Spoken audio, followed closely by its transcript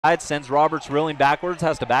sends Roberts reeling backwards,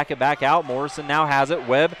 has to back it back out. Morrison now has it.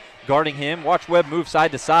 Webb guarding him. Watch Webb move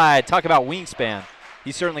side to side. Talk about wingspan.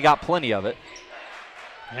 He's certainly got plenty of it.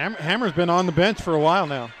 Hammer's been on the bench for a while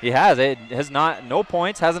now. He has. It has no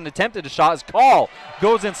points, hasn't attempted a shot. His call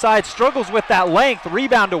goes inside, struggles with that length.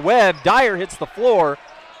 Rebound to Webb. Dyer hits the floor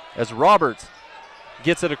as Roberts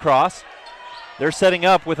gets it across. They're setting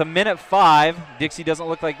up with 1:05. Dixie doesn't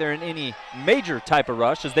look like they're in any major type of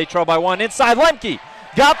rush as they trail by one. Inside, Lemke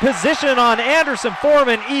got position on Anderson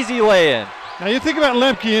Foreman. Easy lay-in. Now you think about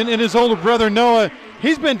Lemke and his older brother Noah.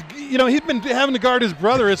 He's been having to guard his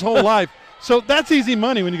brother his whole life. So that's easy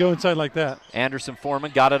money when you go inside like that. Anderson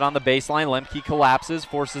Foreman got it on the baseline. Lemke collapses,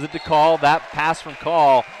 forces it to Call. That pass from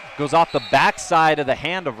Call goes off the backside of the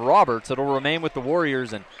hand of Roberts. It'll remain with the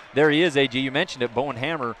Warriors, and there he is, AG. You mentioned it. Bowen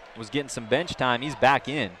Hammer was getting some bench time. He's back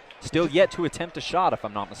in. Still yet to attempt a shot, if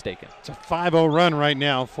I'm not mistaken. It's a 5-0 run right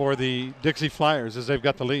now for the Dixie Flyers as they've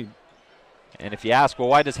got the lead. And if you ask, well,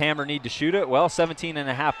 why does Hammer need to shoot it? Well,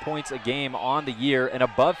 17.5 points a game on the year, and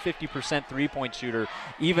above 50% three-point shooter,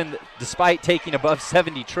 even despite taking above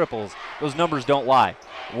 70 triples. Those numbers don't lie.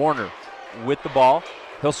 Warner with the ball.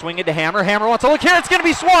 He'll swing it to Hammer. Hammer wants to look here. It's going to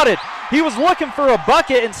be swatted. He was looking for a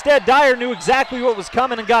bucket. Instead, Dyer knew exactly what was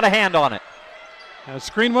coming and got a hand on it. The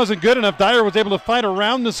screen wasn't good enough. Dyer was able to fight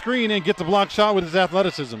around the screen and get the block shot with his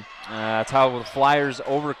athleticism. That's how the Flyers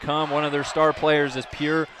overcome one of their star players is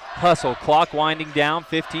pure hustle. Clock winding down,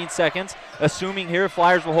 15 seconds. Assuming here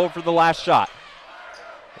Flyers will hold for the last shot.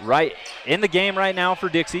 Right in the game right now for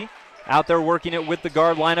Dixie. Out there working it with the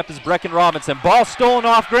guard lineup is Brecken Robinson. Ball stolen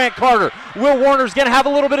off Grant Carter. Will Warner's going to have a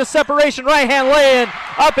little bit of separation. Right hand lay-in,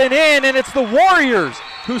 up and in, and it's the Warriors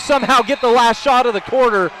who somehow get the last shot of the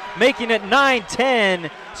quarter, making it 9-10.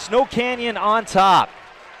 Snow Canyon on top.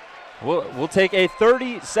 We'll take a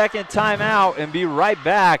 30-second timeout and be right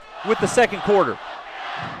back with the second quarter.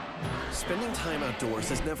 Spending time outdoors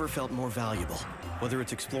has never felt more valuable. Whether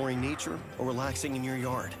it's exploring nature or relaxing in your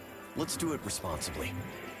yard, let's do it responsibly.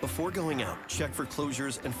 Before going out, check for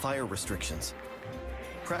closures and fire restrictions.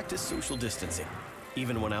 Practice social distancing,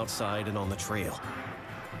 even when outside and on the trail.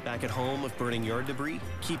 Back at home, if burning yard debris,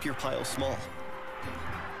 keep your pile small.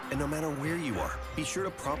 And no matter where you are, be sure to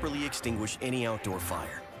properly extinguish any outdoor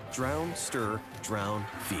fire. Drown, stir, drown,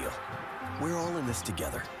 feel. We're all in this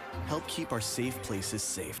together. Help keep our safe places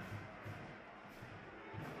safe.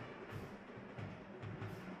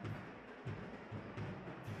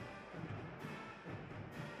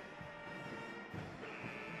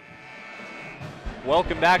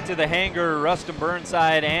 Welcome back to the hangar. Rustin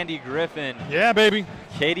Burnside, Andy Griffin. Yeah, baby.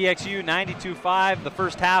 KDXU 92.5, the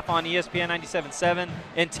first half on ESPN 97.7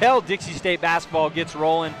 until Dixie State basketball gets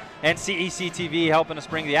rolling, and CEC TV helping us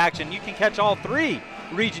bring the action. You can catch all 3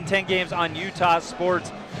 Region 10 games on Utah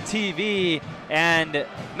Sports TV. And,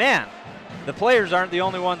 man, the players aren't the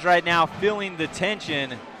only ones right now feeling the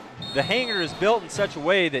tension. The hangar is built in such a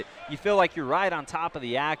way that you feel like you're right on top of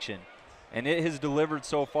the action. And it has delivered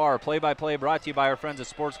so far. Play-by-play brought to you by our friends at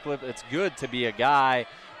Sports Clip. It's good to be a guy.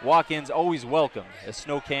 Walk-ins always welcome. As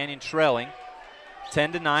Snow Canyon trailing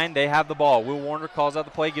 10-9, they have the ball. Will Warner calls out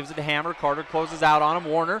the play, gives it to Hammer. Carter closes out on him.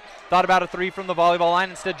 Warner thought about a 3 from the volleyball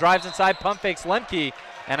line. Instead drives inside, pump fakes Lemke.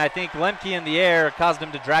 And I think Lemke in the air caused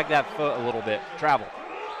him to drag that foot a little bit. Travel.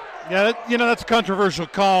 Yeah, that's a controversial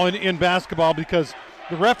call in basketball because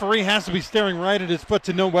the referee has to be staring right at his foot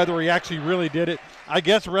to know whether he actually really did it. I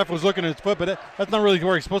guess the ref was looking at his foot, but that's not really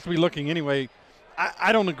where he's supposed to be looking anyway.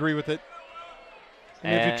 I don't agree with it.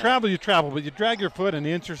 And if you travel, but you drag your foot an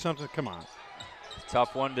inch or something, come on.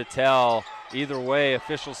 Tough one to tell. Either way,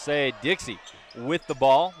 officials say Dixie with the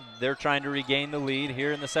ball. They're trying to regain the lead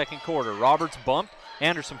here in the second quarter. Roberts bumped.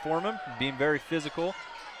 Anderson Foreman being very physical.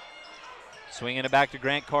 Swinging it back to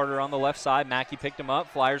Grant Carter on the left side. Mackey picked him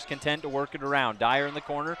up. Flyers content to work it around. Dyer in the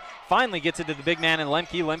corner. Finally gets it to the big man in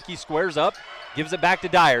Lemke. Lemke squares up. Gives it back to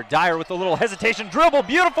Dyer. Dyer with a little hesitation. Dribble.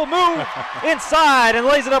 Beautiful move inside and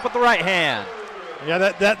lays it up with the right hand. Yeah,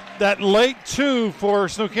 that late 2 for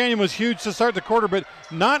Snow Canyon was huge to start the quarter, but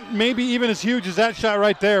not maybe even as huge as that shot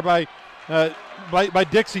right there by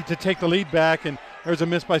Dixie to take the lead back, and there's a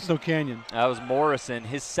miss by Snow Canyon. That was Morrison,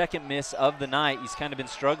 his second miss of the night. He's kind of been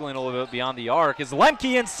struggling a little bit beyond the arc. As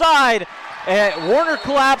Lemke inside, Warner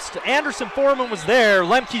collapsed. Anderson Foreman was there.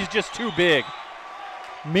 Lemke's just too big.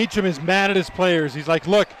 Meacham is mad at his players. He's like,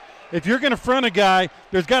 look, if you're going to front a guy,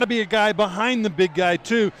 there's got to be a guy behind the big guy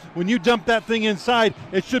too. When you dump that thing inside,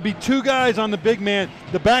 it should be 2 guys on the big man.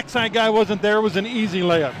 The backside guy wasn't there. It was an easy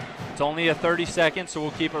layup. It's only a 30 seconds, so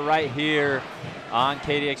we'll keep it right here on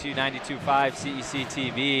KDXU 92.5 CEC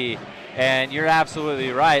TV. And you're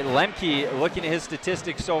absolutely right. Lemke, looking at his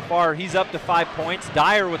statistics so far, he's up to 5 points.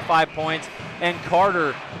 Dyer with 5 points, and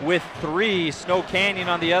Carter with 3. Snow Canyon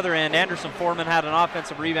on the other end. Anderson Foreman had an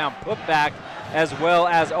offensive rebound putback, as well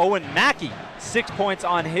as Owen Mackey, 6 points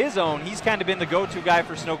on his own. He's kind of been the go-to guy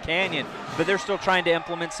for Snow Canyon, but they're still trying to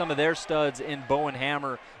implement some of their studs in Bowen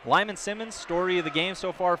Hammer. Lyman Simmons, story of the game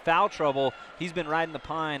so far, foul trouble. He's been riding the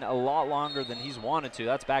pine a lot longer than he's wanted to.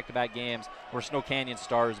 That's back-to-back games where Snow Canyon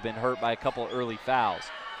star has been hurt by a couple early fouls.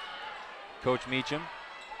 Coach Meacham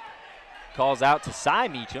calls out to Cy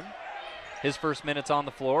Meacham. His first minutes on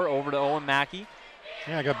the floor, over to Owen Mackey.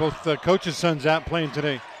 Yeah, I got both coaches' sons out playing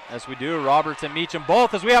today. Yes, we do. Roberts and Meacham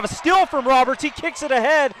both, as we have a steal from Roberts. He kicks it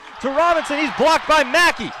ahead to Robinson. He's blocked by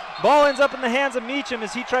Mackey. Ball ends up in the hands of Meacham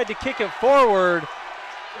as he tried to kick it forward.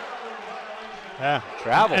 Yeah.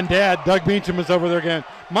 Travel. And Dad, Doug Meacham, is over there again.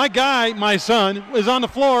 My guy, my son, is on the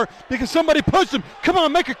floor because somebody pushed him. Come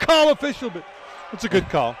on, make a call, official. But it's a good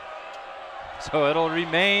call. So it'll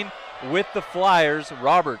remain with the Flyers.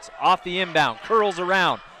 Roberts off the inbound, curls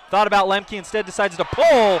around. Thought about Lemke, instead decides to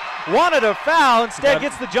pull. Wanted a foul, instead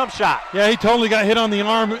gets the jump shot. Yeah, he totally got hit on the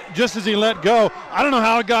arm just as he let go. I don't know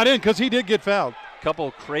how it got in because he did get fouled.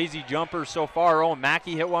 Couple crazy jumpers so far. Owen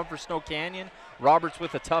Mackey hit one for Snow Canyon. Roberts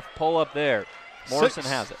with a tough pull up there. Morrison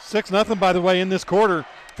has it. 6-0, by the way, in this quarter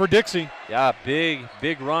for Dixie. Yeah,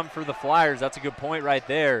 big run for the Flyers. That's a good point right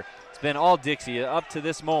there. It's been all Dixie up to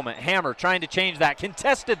this moment. Hammer trying to change that.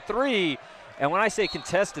 Contested 3. And when I say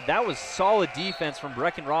contested, that was solid defense from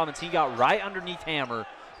Brecken Robbins. He got right underneath Hammer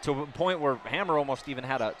to a point where Hammer almost even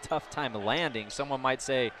had a tough time landing. Someone might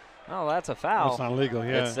say, oh, that's a foul. That's not legal,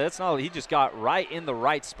 yeah. It's not. He just got right in the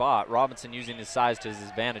right spot. Robinson using his size to his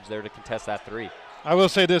advantage there to contest that 3. I will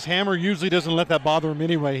say this, Hammer usually doesn't let that bother him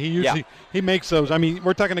anyway. He makes those. I mean,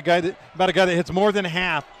 we're talking about a guy that hits more than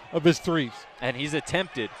half of his threes. And he's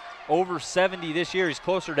attempted over 70 this year. He's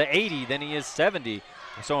closer to 80 than he is 70.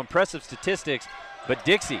 So impressive statistics. But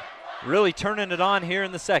Dixie really turning it on here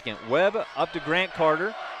in the second. Webb up to Grant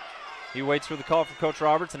Carter. He waits for the call from Coach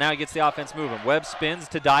Roberts, and now he gets the offense moving. Webb spins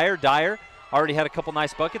to Dyer. Dyer already had a couple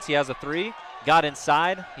nice buckets. He has a 3. Got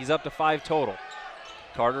inside. He's up to 5 total.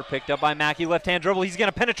 Carter picked up by Mackey. Left-hand dribble. He's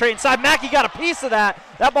going to penetrate inside. Mackey got a piece of that.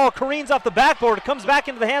 That ball careens off the backboard. It comes back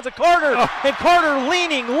into the hands of Carter. Oh. And Carter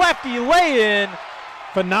leaning lefty lay-in.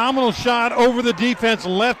 Phenomenal shot over the defense.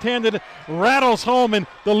 Left-handed, rattles home. And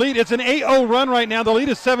the lead, it's an 8-0 run right now. The lead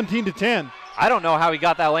is 17-10. I don't know how he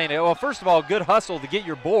got that lane. Well, first of all, good hustle to get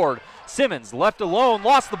your board. Simmons left alone,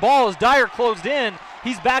 lost the ball as Dyer closed in.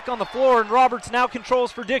 He's back on the floor, and Roberts now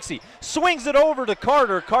controls for Dixie. Swings it over to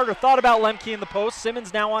Carter. Carter thought about Lemke in the post.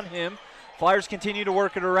 Simmons now on him. Flyers continue to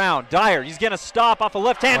work it around. Dyer, he's going to stop off a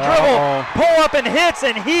left-hand dribble. Pull up and hits,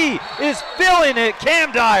 and he is filling it.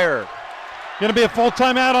 Cam Dyer. Going to be a full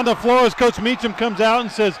timeout on the floor as Coach Meacham comes out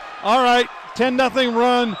and says, all right, 10-0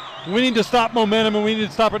 run. We need to stop momentum, and we need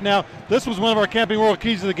to stop it now. This was one of our Camping World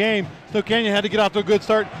keys of the game. Snow Canyon had to get off to a good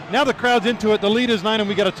start. Now the crowd's into it. The lead is 9, and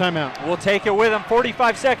we got a timeout. We'll take it with them.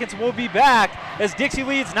 45 seconds, and we'll be back as Dixie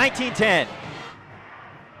leads 19-10.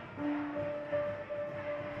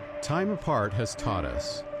 Time apart has taught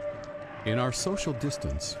us. In our social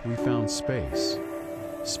distance, we found space.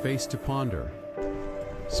 Space to ponder.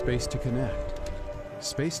 Space to connect.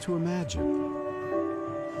 Space to imagine.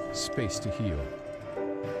 Space to heal.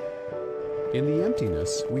 In the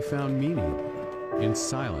emptiness, we found meaning. In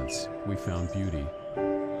silence, we found beauty.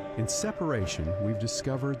 In separation, we've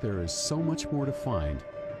discovered there is so much more to find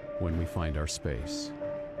when we find our space.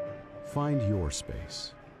 Find your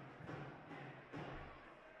space.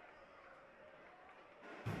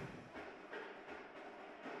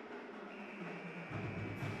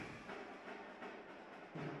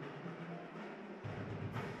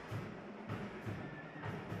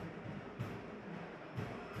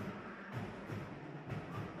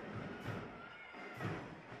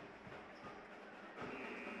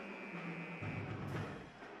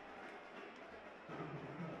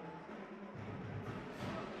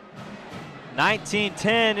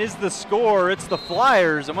 $19-10 is the score. It's the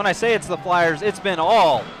Flyers, and when I say it's the Flyers, it's been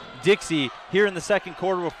all Dixie here in the second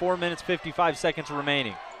quarter with 4 minutes, 55 seconds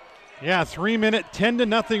remaining. Yeah, 3-minute,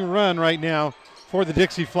 10-0 run right now for the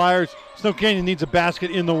Dixie Flyers. Snow Canyon needs a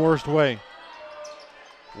basket in the worst way.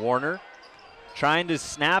 Warner trying to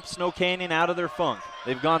snap Snow Canyon out of their funk.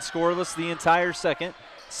 They've gone scoreless the entire second.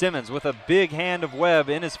 Simmons with a big hand of Webb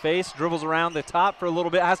in his face, dribbles around the top for a little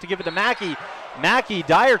bit, has to give it to Mackey.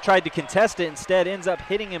 Dyer tried to contest it, instead ends up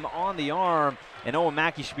hitting him on the arm, and Owen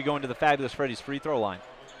Mackey should be going to the Fabulous Freddy's free throw line.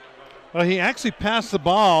 Well, he actually passed the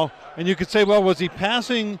ball, and you could say, well, was he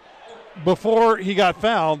passing before he got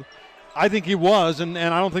fouled? I think he was, and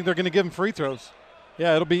I don't think they're going to give him free throws.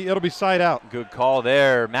 Yeah, it'll be side out. Good call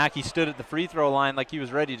there. Mackey stood at the free throw line like he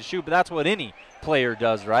was ready to shoot, but that's what any player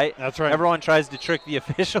does, right? That's right. Everyone tries to trick the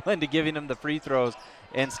official into giving him the free throws.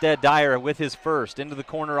 Instead, Dyer with his first. Into the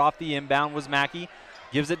corner off the inbound was Mackey.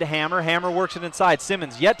 Gives it to Hammer. Hammer works it inside.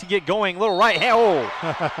 Simmons yet to get going. Little right hand.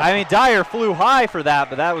 Oh! I mean, Dyer flew high for that,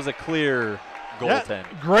 but that was a clear goaltend.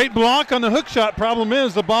 Yeah, great block on the hook shot. Problem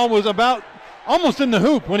is the ball was about almost in the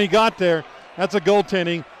hoop when he got there. That's a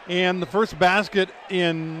goaltending. And the first basket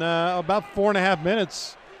in about 4.5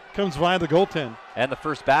 minutes comes via the goaltend. And the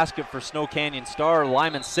first basket for Snow Canyon star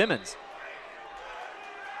Lyman Simmons.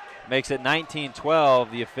 Makes it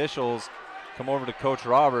 19-12. The officials come over to Coach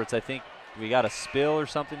Roberts. I think we got a spill or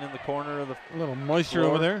something in the corner of the A little moisture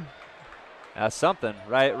floor. over there. Something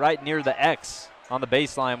right near the X on the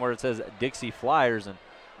baseline where it says Dixie Flyers. And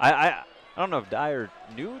I don't know if Dyer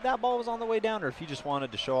knew that ball was on the way down or if he just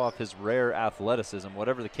wanted to show off his rare athleticism,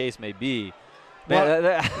 whatever the case may be. Well,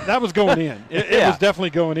 that was going in. It was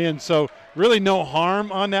definitely going in. So really no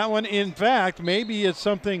harm on that one. In fact, maybe it's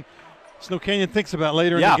something Snow Canyon thinks about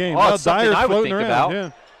later in the game. Oh, it's something I would think around. about.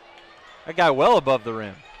 Yeah. That guy well above the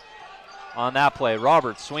rim on that play.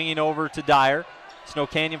 Roberts swinging over to Dyer. Snow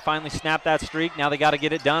Canyon finally snapped that streak. Now they got to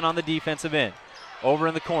get it done on the defensive end. Over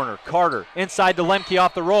in the corner, Carter inside to Lemke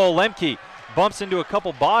off the roll. Lemke bumps into a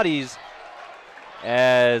couple bodies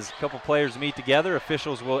as a couple players meet together.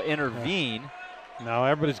 Officials will intervene. No,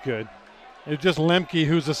 everybody's good. It's just Lemke,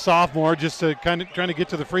 who's a sophomore, just kind of trying to get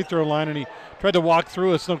to the free throw line, and he tried to walk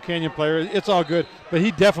through a Snow Canyon player. It's all good, but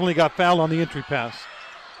he definitely got fouled on the entry pass.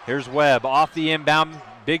 Here's Webb off the inbound,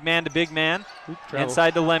 big man to big man.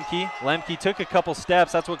 Inside to Lemke. Lemke took a couple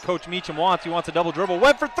steps. That's what Coach Meacham wants. He wants a double dribble.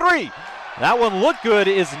 Webb for three. That one looked good,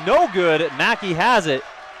 is no good. Mackey has it.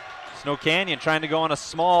 Snow Canyon trying to go on a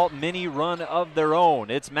small mini run of their own.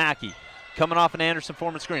 It's Mackey coming off an Anderson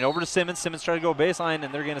Foreman screen. Over to Simmons. Simmons trying to go baseline,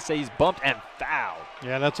 and they're going to say he's bumped and fouled.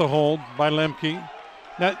 Yeah, that's a hold by Lemke.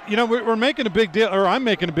 Now, we're making a big deal, or I'm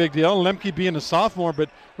making a big deal, Lemke being a sophomore, but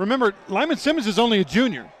remember, Lyman Simmons is only a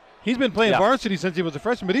junior. He's been playing varsity since he was a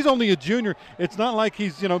freshman, but he's only a junior. It's not like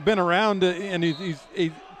he's, been around and he's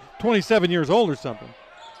 27 years old or something.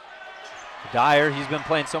 Dyer, he's been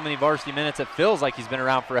playing so many varsity minutes, it feels like he's been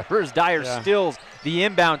around forever. As Dyer steals the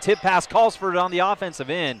inbound tip pass, calls for it on the offensive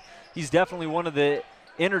end. He's definitely one of the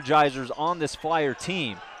energizers on this Flyer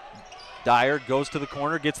team. Dyer goes to the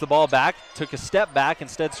corner, gets the ball back, took a step back,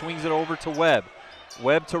 instead swings it over to Webb.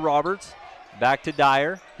 Webb to Roberts, back to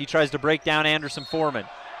Dyer. He tries to break down Anderson Foreman.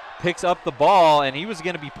 Picks up the ball, and he was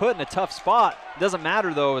going to be put in a tough spot. Doesn't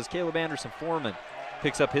matter, though, as Caleb Anderson Foreman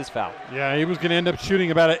picks up his foul. Yeah, he was going to end up shooting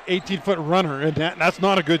about an 18-foot runner, and that's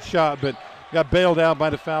not a good shot, but got bailed out by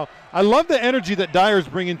the foul. I love the energy that Dyer's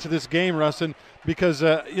bringing to this game, Rustin, because,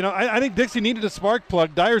 I think Dixie needed a spark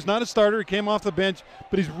plug. Dyer's not a starter. He came off the bench,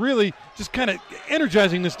 but he's really just kind of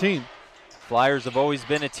energizing this team. Flyers have always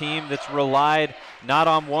been a team that's relied not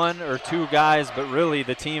on one or two guys, but really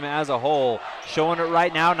the team as a whole. Showing it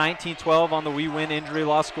right now, 19-12 on the We Win injury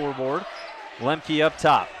loss scoreboard. Lemke up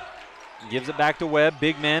top. Gives it back to Webb.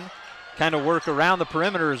 Big men kind of work around the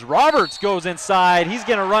perimeter as Roberts goes inside. He's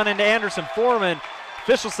going to run into Anderson Foreman.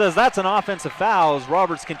 Official says that's an offensive foul as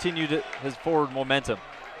Roberts continued his forward momentum.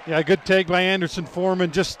 Yeah, good take by Anderson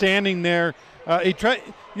Foreman, just standing there. He tried,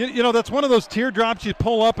 that's one of those teardrops you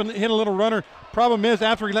pull up and hit a little runner. Problem is,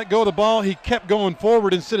 after he let go of the ball, he kept going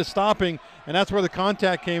forward instead of stopping, and that's where the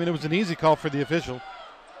contact came, and it was an easy call for the official.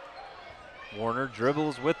 Warner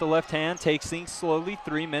dribbles with the left hand, takes things slowly.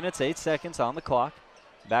 3 minutes, 8 seconds on the clock.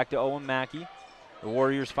 Back to Owen Mackey. The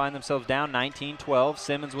Warriors find themselves down 19-12.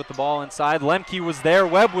 Simmons with the ball inside. Lemke was there.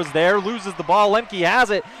 Webb was there. Loses the ball. Lemke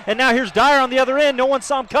has it. And now here's Dyer on the other end. No one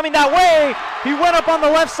saw him coming that way. He went up on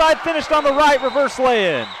the left side, finished on the right. Reverse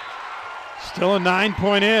lay-in. Still a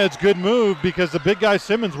 9-point edge. Good move because the big guy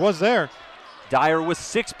Simmons was there. Dyer with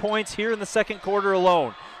 6 points here in the second quarter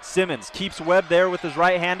alone. Simmons keeps Webb there with his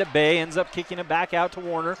right hand at bay, ends up kicking it back out to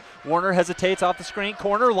Warner. Warner hesitates off the screen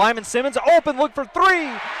corner. Lyman Simmons open, look for three.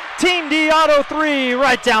 Team D auto three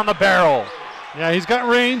right down the barrel. Yeah, he's got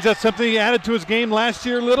range. That's something he added to his game last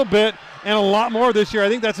year a little bit and a lot more this year. I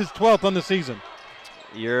think that's his 12th on the season.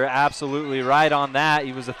 You're absolutely right on that.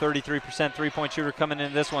 He was a 33% three-point shooter coming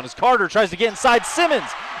into this one as Carter tries to get inside Simmons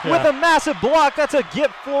with a massive block. That's a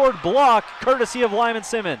get-floored block courtesy of Lyman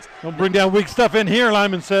Simmons. Don't bring down weak stuff in here,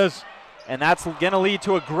 Lyman says. And that's going to lead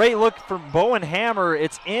to a great look from Bowen Hammer.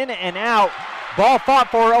 It's in and out. Ball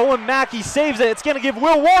fought for. Owen Mackey saves it. It's going to give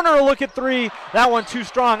Will Warner a look at three. That one too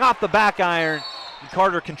strong off the back iron. And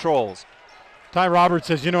Carter controls. Ty Roberts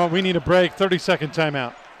says, you know what, we need a break. 30-second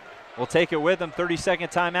timeout. will take it with them. 30-second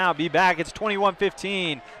timeout. Be back. It's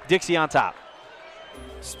 21-15. Dixie on top.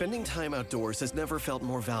 Spending time outdoors has never felt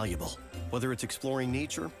more valuable. Whether it's exploring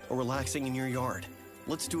nature or relaxing in your yard,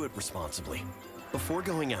 let's do it responsibly. Before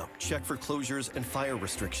going out, check for closures and fire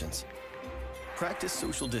restrictions. Practice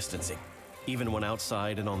social distancing, even when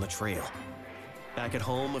outside and on the trail. Back at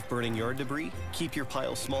home, if burning yard debris, keep your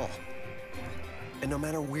pile small. And no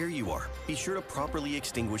matter where you are, be sure to properly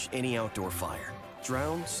extinguish any outdoor fire.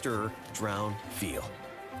 Drown, stir, drown, feel.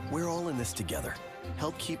 We're all in this together.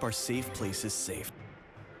 Help keep our safe places safe.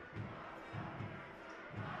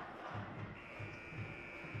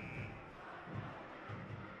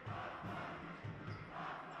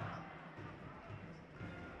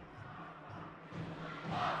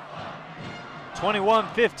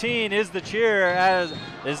 (21-15) is the cheer, as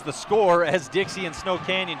is the score, as Dixie and Snow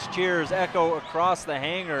Canyon's cheers echo across the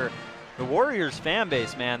hangar. The Warriors fan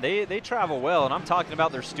base, man, they travel well, and I'm talking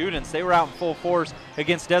about their students. They were out in full force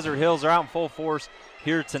against Desert Hills. They're out in full force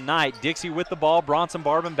here tonight. Dixie with the ball. Bronson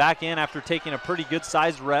Barbin back in after taking a pretty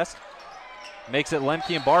good-sized rest. Makes it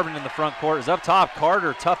Lemke and Barbin in the front court. Is up top.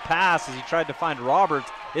 Carter, tough pass as he tried to find Roberts.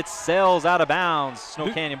 It sails out of bounds.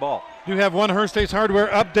 Snow Canyon ball. You have one Hearst Ace Hardware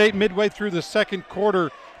update midway through the second quarter.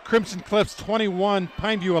 Crimson Cliffs 21,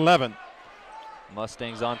 Pineview 11.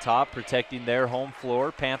 Mustangs on top, protecting their home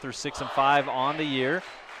floor. Panthers 6-5 on the year.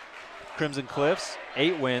 Crimson Cliffs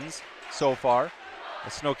 8 wins so far. The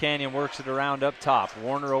Snow Canyon works it around up top.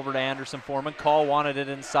 Warner over to Anderson Foreman. Call wanted it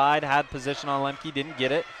inside, had position on Lemke, didn't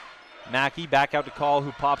get it. Mackey back out to Call,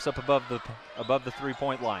 who pops up above the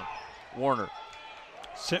three-point line. Warner.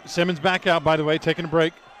 Simmons back out, by the way, taking a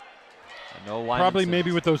break. No Probably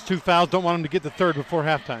maybe with those 2 fouls, don't want him to get the third before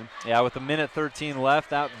halftime. Yeah, with 1:13 left,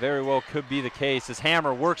 that very well could be the case. As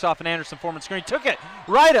Hammer works off an Anderson Foreman screen, took it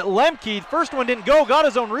right at Lemke. First one didn't go, got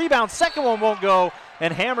his own rebound. Second one won't go,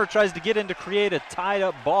 and Hammer tries to get in to create a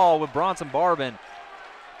tied-up ball with Bronson Barbin,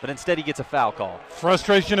 but instead he gets a foul call.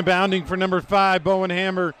 Frustration abounding for number 5, Bowen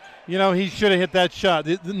Hammer. You know, he should have hit that shot.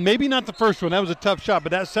 Maybe not the first one. That was a tough shot,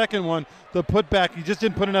 but that second one, the putback, he just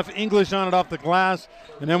didn't put enough English on it off the glass.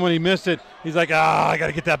 And then when he missed it, he's like, I got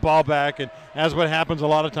to get that ball back. And as what happens a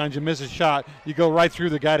lot of times, you miss a shot, you go right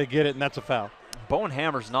through the guy to get it, and that's a foul. Bowen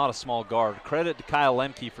Hammer's not a small guard. Credit to Kyle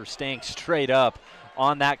Lemke for staying straight up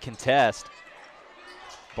on that contest.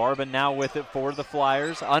 Barbin now with it for the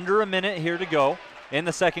Flyers. Under a minute here to go in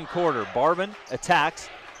the second quarter. Barbin attacks.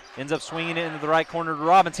 Ends up swinging it into the right corner to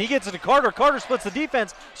Robbins. He gets it to Carter. Carter splits the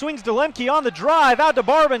defense. Swings to Lemke on the drive. Out to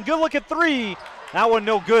Barbin. Good look at three. That one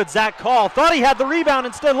no good. Zach Call thought he had the rebound.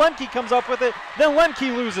 Instead, Lemke comes up with it. Then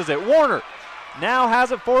Lemke loses it. Warner now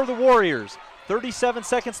has it for the Warriors. 37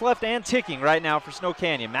 seconds left and ticking right now for Snow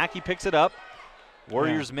Canyon. Mackey picks it up.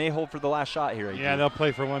 Warriors may hold for the last shot here. Yeah, they'll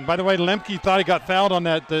play for one. By the way, Lemke thought he got fouled on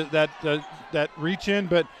that reach in,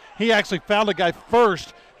 but he actually fouled a guy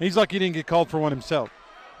first. He's lucky he didn't get called for one himself.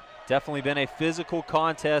 Definitely been a physical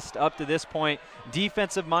contest up to this point.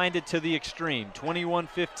 Defensive-minded to the extreme.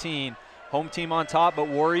 21-15. Home team on top, but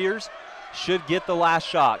Warriors should get the last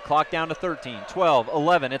shot. Clock down to 13, 12,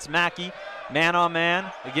 11. It's Mackey, man-on-man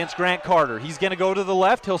against Grant Carter. He's going to go to the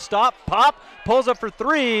left. He'll stop, pop, pulls up for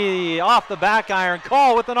three. Off the back iron.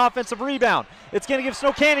 Call with an offensive rebound. It's going to give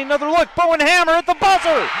Snow Canyon another look. Bowen Hammer at the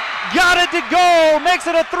buzzer. Got it to go. Makes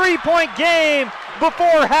it a three-point game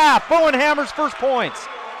before half. Bowen Hammer's first points.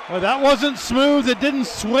 Well, that wasn't smooth. It didn't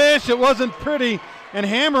swish. It wasn't pretty. And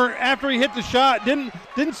Hammer, after he hit the shot, didn't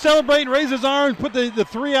celebrate and raise his arm, put the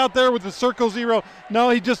three out there with the circle zero. No,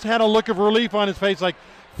 he just had a look of relief on his face like,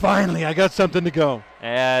 finally, I got something to go.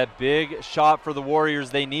 A big shot for the Warriors.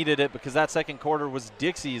 They needed it because that second quarter was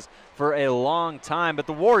Dixie's for a long time. But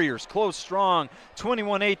the Warriors close strong,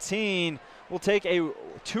 21-18. We'll take a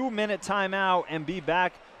 2-minute timeout and be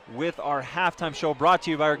back with our halftime show brought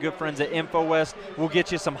to you by our good friends at InfoWest. We'll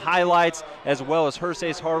get you some highlights as well as Hearst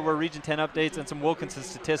Ace Hardware Region 10 updates and some Wilkinson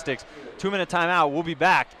statistics. 2-minute timeout. We'll be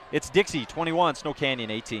back. It's Dixie 21, Snow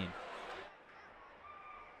Canyon 18.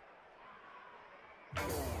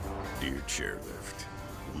 Dear Chairlift,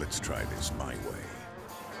 let's try this my way.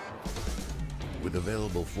 With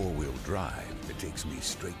available four-wheel drive that takes me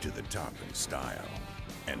straight to the top in style,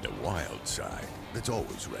 and a wild side that's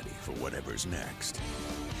always ready for whatever's next.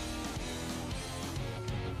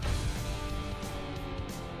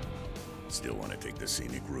 Still want to take the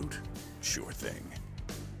scenic route? Sure thing.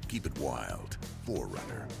 Keep it wild.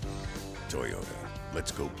 4Runner. Toyota.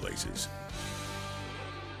 Let's go places.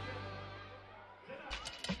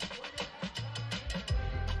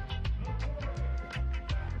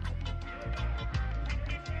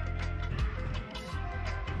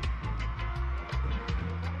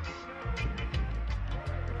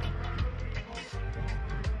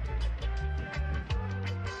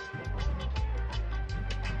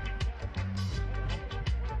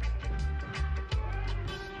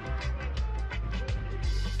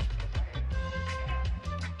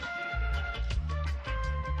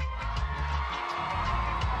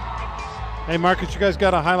 Hey, Marcus, you guys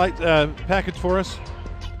got a highlight package for us?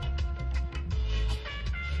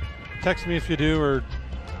 Text me if you do or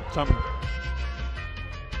something.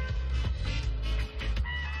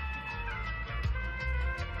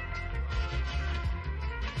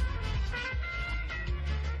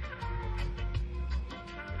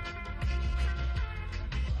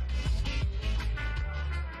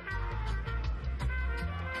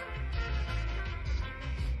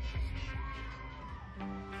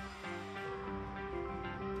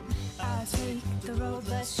 I take the road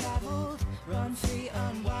less traveled, run free,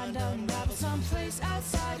 unwind, unravel someplace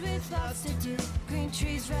outside with lots to do. Green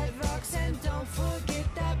trees, red rocks, and don't forget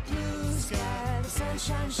that blue sky. The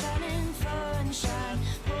sunshine shining, sunshine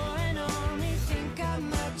pouring on me. Think I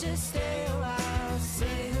might just stay a while.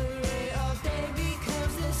 Say hooray all day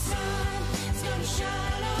because the sun is gonna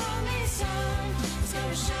shine on me. Sun is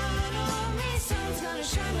gonna shine on me. Sun's gonna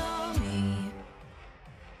shine on me.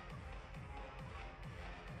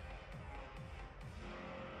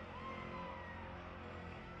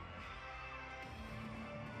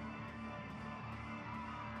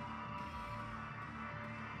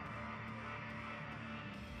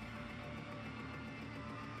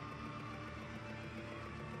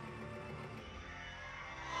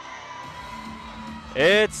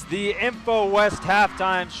 It's the InfoWest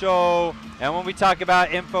halftime show, and when we talk about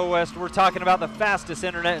InfoWest, we're talking about the fastest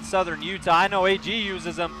internet in southern Utah. I know AG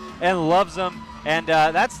uses them and loves them, and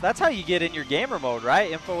that's how you get in your gamer mode, right?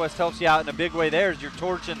 InfoWest helps you out in a big way there as you're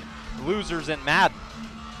torching losers in Madden.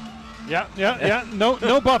 Yeah. No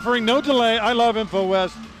buffering, no delay. I love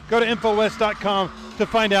InfoWest. Go to InfoWest.com to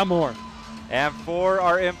find out more. And for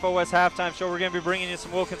our InfoWest halftime show, we're going to be bringing you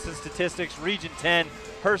some Wilkinson statistics, Region 10,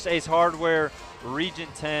 Hearst Ace Hardware, Region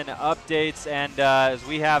 10 updates, and as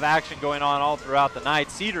we have action going on all throughout the night,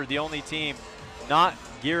 Cedar, the only team not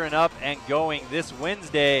gearing up and going this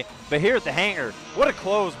Wednesday. But here at the hangar, what a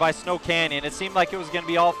close by Snow Canyon. It seemed like it was going to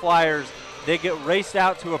be all Flyers. They get raced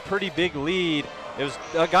out to a pretty big lead. It was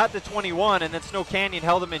got to 21, and then Snow Canyon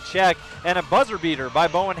held them in check, and a buzzer beater by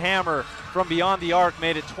Bowen Hammer from beyond the arc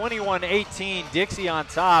made it 21-18, Dixie on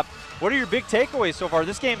top. What are your big takeaways so far?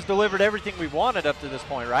 This game's delivered everything we wanted up to this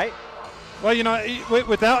point, right? Well, you know,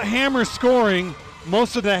 without Hammer scoring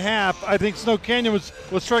most of the half, I think Snow Canyon was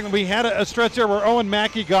struggling. We had a stretch there where Owen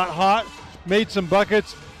Mackey got hot, made some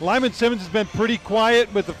buckets. Lyman Simmons has been pretty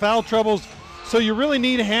quiet with the foul troubles, so you really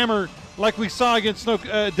need Hammer, like we saw against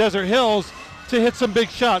Desert Hills, to hit some big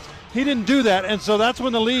shots. He didn't do that, and so that's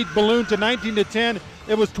when the lead ballooned to 19-10.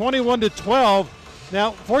 It was 21-12. Now,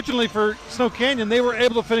 fortunately for Snow Canyon, they were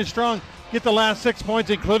able to finish strong, get the last 6 points,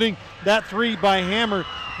 including that 3 by Hammer.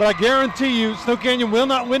 But I guarantee you, Snow Canyon will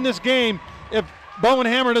not win this game if Bowen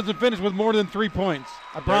Hammer doesn't finish with more than 3 points.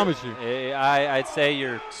 I promise you. I'd say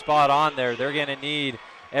you're spot on there. They're going to need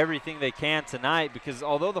everything they can tonight because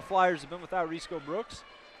although the Flyers have been without Risco Brooks,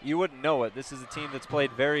 you wouldn't know it. This is a team that's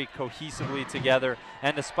played very cohesively together.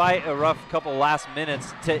 And despite a rough couple last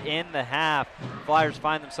minutes to end the half, Flyers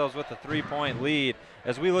find themselves with a 3-point lead.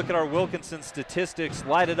 As we look at our Wilkinson statistics,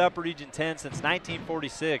 lighted up Region 10 since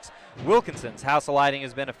 1946. Wilkinson's House of Lighting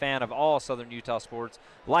has been a fan of all Southern Utah sports.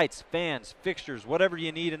 Lights, fans, fixtures, whatever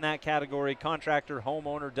you need in that category, contractor,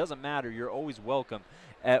 homeowner, doesn't matter. You're always welcome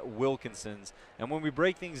at Wilkinson's. And when we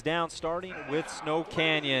break things down, starting with Snow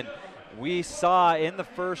Canyon, we saw in the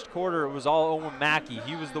first quarter it was all Owen Mackey.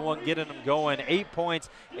 He was the one getting them going. 8 points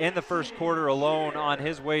in the first quarter alone on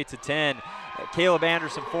his way to 10. Caleb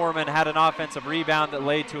Anderson-Foreman had an offensive rebound that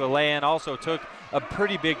led to a lay-in, also took a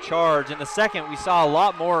pretty big charge. In the second, we saw a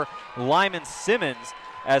lot more Lyman Simmons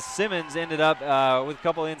as Simmons ended up with a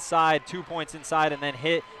couple inside, 2 points inside, and then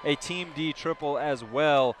hit a Team D triple as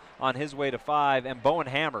well on his way to 5. And Bowen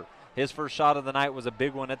Hammer, his first shot of the night was a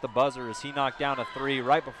big one at the buzzer as he knocked down a 3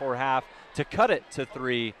 right before half to cut it to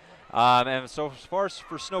 3. And so as far as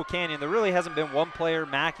for Snow Canyon, there really hasn't been one player.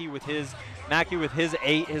 Mackey with his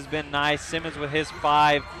 8 has been nice. Simmons with his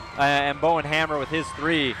 5, and Bowen Hammer with his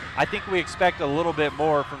 3. I think we expect a little bit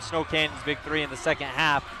more from Snow Canyon's big 3 in the second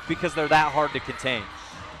half because they're that hard to contain.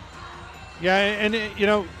 Yeah, and you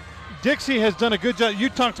know, Dixie has done a good job. You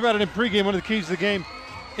talked about it in pregame. One of the keys to the game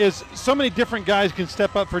is so many different guys can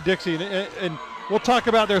step up for Dixie, and we'll talk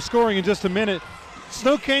about their scoring in just a minute.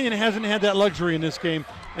 Snow Canyon hasn't had that luxury in this game.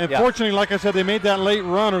 And fortunately, like I said, they made that late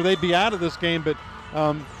run or they'd be out of this game. But,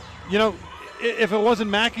 you know, if it wasn't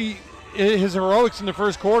Mackey, his heroics in the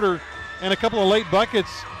first quarter and a couple of late buckets,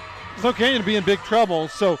 Snow Canyon would be in big trouble.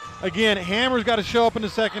 So, again, Hammer's got to show up in the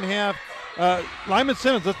second half. Lyman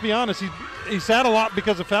Simmons, let's be honest, he sat a lot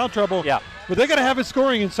because of foul trouble. Yeah. But they got to have his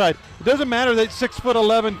scoring inside. It doesn't matter that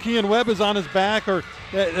 6'11" Kean Webb is on his back or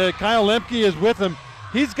Kyle Lemke is with him.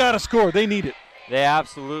 He's got to score. They need it. They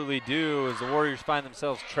absolutely do, as the Warriors find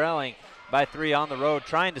themselves trailing by 3 on the road,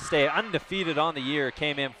 trying to stay undefeated on the year.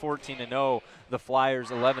 Came in 14-0, the Flyers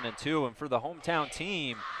 11-2. And for the hometown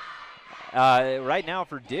team, right now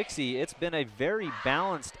for Dixie, it's been a very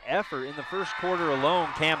balanced effort. In the first quarter alone,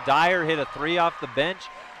 Cam Dyer hit a 3 off the bench.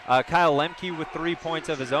 Kyle Lemke with 3 points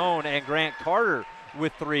of his own, and Grant Carter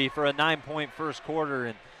with 3 for a 9-point first quarter.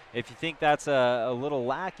 And if you think that's a little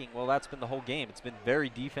lacking, well, that's been the whole game. It's been very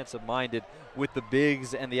defensive-minded with the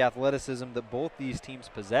bigs and the athleticism that both these teams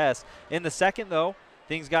possess. In the second, though,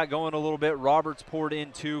 things got going a little bit. Roberts poured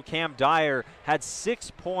in 2. Cam Dyer had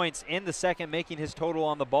 6 points in the second, making his total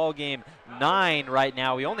on the ball game 9 right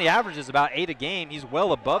now. He only averages about 8 a game. He's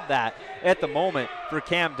well above that at the moment for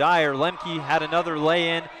Cam Dyer. Lemke had another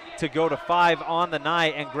lay-in to go to 5 on the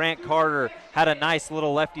night, and Grant Carter had a nice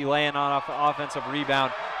little lefty lay-in on offensive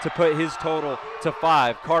rebound to put his total to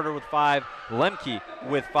 5. Carter with 5, Lemke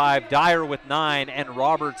with 5, Dyer with 9, and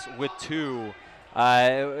Roberts with 2.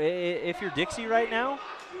 If you're Dixie right now,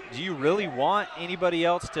 do you really want anybody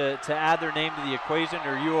else to add their name to the equation,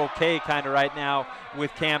 or are you okay kind of right now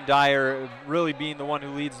with Cam Dyer really being the one who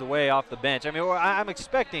leads the way off the bench? I mean, I'm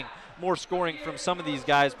expecting more scoring from some of these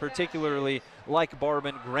guys, particularly like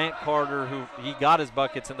Barban, Grant Carter, who he got his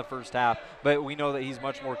buckets in the first half, but we know that he's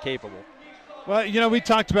much more capable. Well, you know, we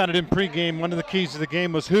talked about it in pregame. One of the keys to the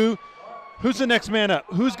game was who's the next man up?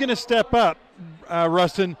 Who's going to step up,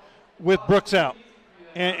 Rustin, with Brooks out?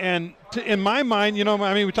 And in my mind, you know,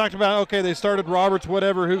 I mean, we talked about, okay, they started Roberts,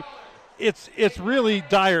 whatever, it's really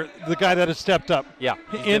Dyer, the guy that has stepped up. Yeah,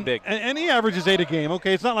 he's been big. And he averages 8 a game.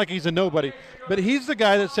 Okay, it's not like he's a nobody, but he's the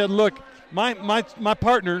guy that said, look, my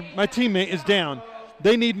partner, my teammate is down.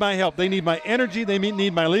 They need my help. They need my energy. They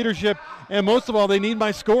need my leadership. And most of all, they need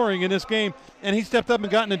my scoring in this game. And he stepped up and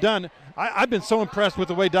gotten it done. I've been so impressed with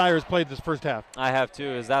the way Dyer has played this first half. I have too.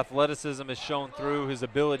 His athleticism has shown through. His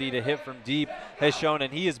ability to hit from deep has shown,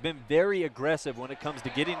 and he has been very aggressive when it comes to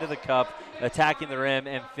getting to the cup, attacking the rim,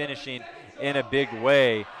 and finishing in a big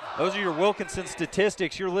way. Those are your Wilkinson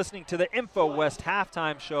statistics. You're listening to the Info West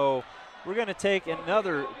Halftime Show. We're going to take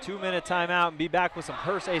another 2-minute timeout and be back with some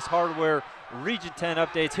Purse Ace Hardware Region 10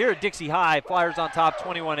 updates here at Dixie High. Flyers on top,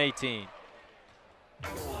 21-18.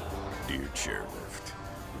 Dear Chairlift,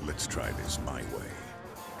 let's try this my way.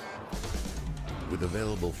 With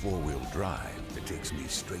available 4-wheel drive that takes me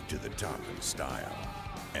straight to the top in style,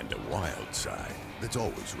 and a wild side that's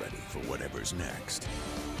always ready for whatever's next.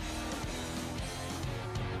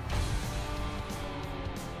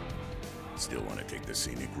 Still want to take the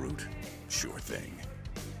scenic route? Sure thing.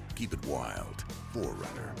 Keep it wild.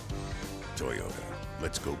 4Runner. Toyota.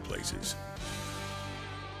 Let's go places.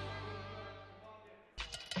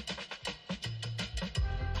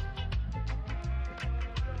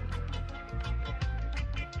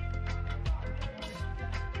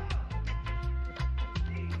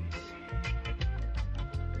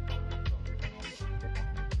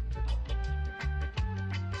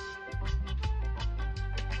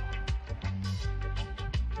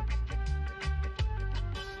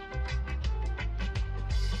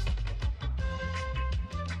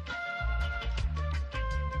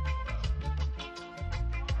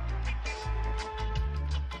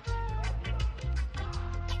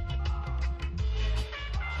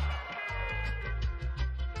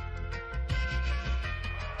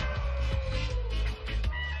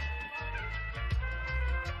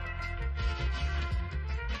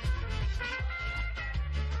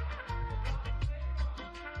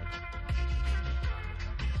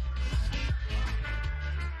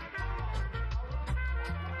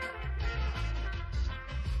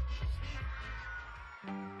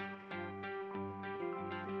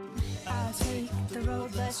 I take the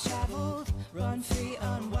road less traveled, run free,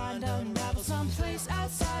 unwind, unravel someplace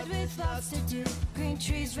outside with lots to do. Green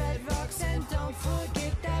trees, red rocks, and don't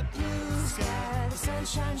forget that blue sky. The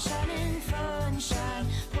sunshine shining, sunshine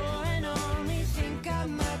pouring on me. Think I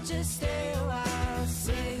might just stay a while.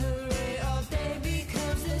 Say hooray all day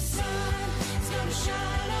because the sun is gonna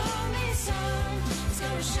shine on me. Sun is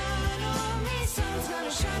gonna shine on me. Sun's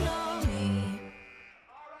gonna shine on me.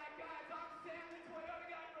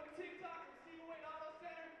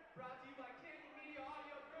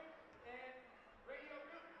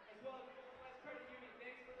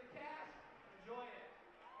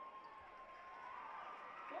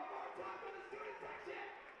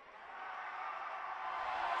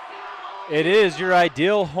 It is your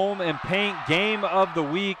ideal home and paint game of the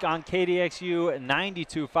week on KDXU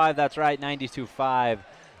 92.5. That's right, 92.5.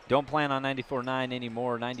 don't plan on 94.9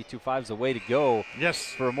 anymore. 92.5 is the way to go. Yes.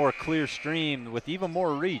 For a more clear stream with even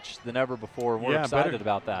more reach than ever before. We're excited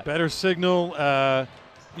about that. Better signal, and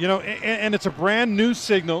it's a brand new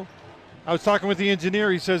signal. I was talking with the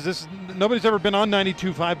engineer. He says nobody's ever been on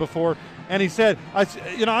 92.5 before, and he said,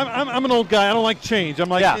 I'm an old guy. I don't like change. I'm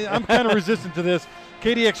like, I'm kind of resistant to this.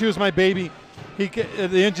 KDXU is my baby.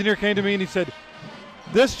 The engineer came to me and he said,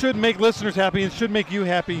 this should make listeners happy and should make you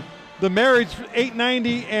happy. The marriage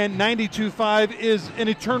 890 and 92.5 is an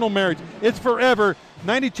eternal marriage. It's forever.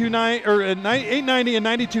 890 and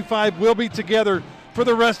 92.5 will be together for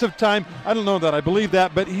the rest of time. I don't know that I believe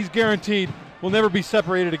that, but he's guaranteed we'll never be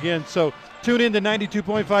separated again. So tune in to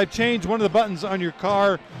 92.5. Change one of the buttons on your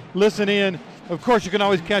car. Listen in. Of course, you can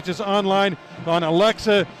always catch us online on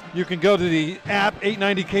Alexa. You can go to the app,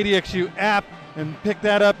 890 KDXU app, and pick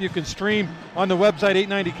that up. You can stream on the website,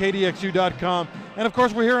 890kdxu.com. And, of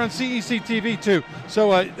course, we're here on CEC TV, too.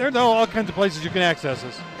 So there's all kinds of places you can access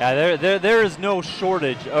us. Yeah, there is no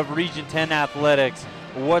shortage of Region 10 athletics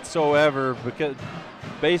whatsoever, because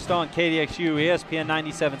based on KDXU, ESPN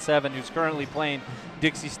 97.7, who's currently playing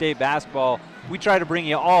Dixie State basketball, we try to bring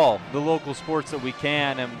you all the local sports that we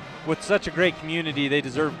can. And with such a great community, they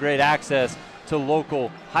deserve great access to local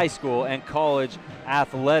high school and college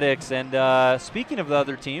athletics. And speaking of the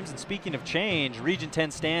other teams and speaking of change, Region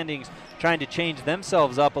 10 standings trying to change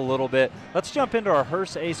themselves up a little bit. Let's jump into our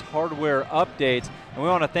Hearst Ace Hardware updates. And we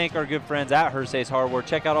want to thank our good friends at Hearst Ace Hardware.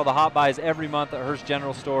 Check out all the hot buys every month at Hearst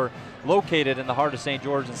General Store, located in the heart of St.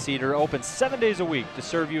 George and Cedar. Open 7 days a week to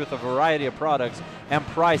serve you with a variety of products and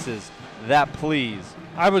prices that please.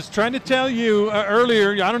 I was trying to tell you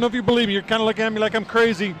earlier, I don't know if you believe me, you're kind of looking at me like I'm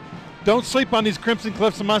crazy. Don't sleep on these Crimson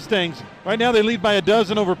Cliffs and Mustangs. Right now they lead by a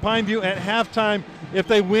dozen over Pineview at halftime. If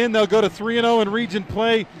they win, they'll go to 3-0 in region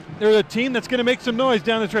play. They're a team that's going to make some noise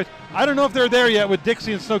down the stretch. I don't know if they're there yet with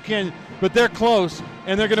Dixie and Snow Canyon, but they're close,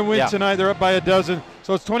 and they're going to win tonight. They're up by a dozen.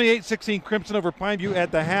 So it's 28-16 Crimson over Pineview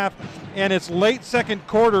at the half, and it's late second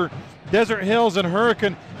quarter, Desert Hills and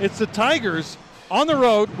Hurricane. It's the Tigers on the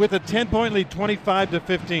road with a 10-point lead,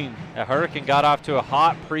 25-15. Hurricane got off to a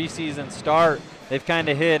hot preseason start. They've kind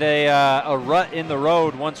of hit a rut in the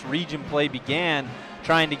road once region play began,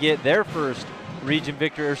 trying to get their first region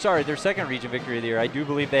victory, their second region victory of the year. I do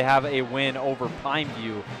believe they have a win over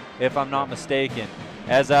Pineview, if I'm not mistaken.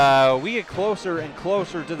 As we get closer and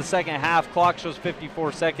closer to the second half, clock shows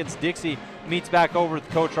 54 seconds. Dixie meets back over with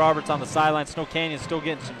Coach Roberts on the sideline. Snow Canyon still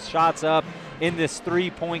getting some shots up in this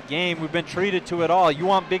 3-point game. We've been treated to it all. You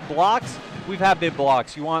want big blocks? We've had big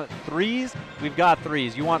blocks. You want threes? We've got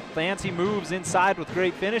threes. You want fancy moves inside with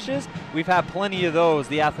great finishes? We've had plenty of those.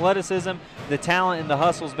 The athleticism, the talent, and the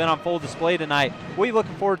hustle has been on full display tonight. What are you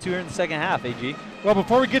looking forward to here in the second half, AG? Well,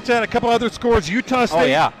 before we get to that, a couple other scores. Utah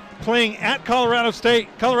State playing at Colorado State.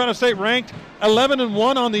 Colorado State ranked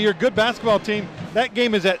 11-1 on the year. Good basketball team. That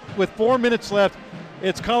game is with 4 minutes left.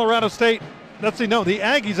 It's Colorado State. The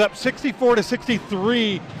Aggies up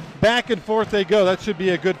 64-63. Back and forth they go. That should be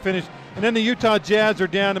a good finish. And then the Utah Jazz are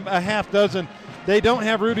down a half dozen. They don't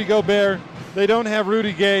have Rudy Gobert. They don't have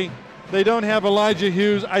Rudy Gay. They don't have Elijah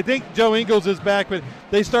Hughes. I think Joe Ingles is back, but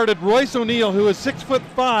they started Royce O'Neal, who is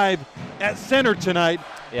 6'5", at center tonight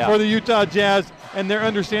for the Utah Jazz, and they're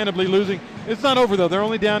understandably losing. It's not over, though. They're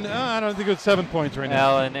only down, I don't think it's 7 points right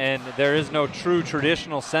now. And there is no true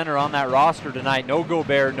traditional center on that roster tonight. No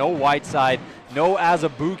Gobert, no Whiteside, no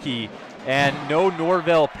Azubuike, and no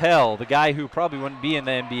Norvell Pell, the guy who probably wouldn't be in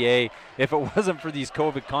the NBA if it wasn't for these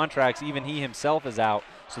COVID contracts. Even he himself is out.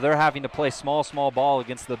 So they're having to play small ball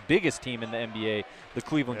against the biggest team in the NBA, the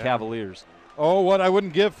Cleveland Cavaliers. Oh, what I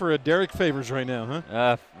wouldn't give for a Derek Favors right now,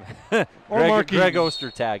 huh? Or Greg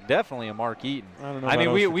Ostertag. Definitely a Mark Eaton. I don't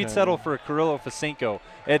know. We'd settle for a Carrillo Facinko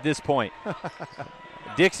at this point.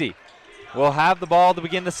 Dixie will have the ball to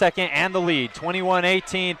begin the second and the lead.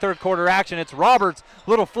 21-18, third quarter action. It's Roberts,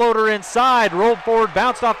 little floater inside, rolled forward,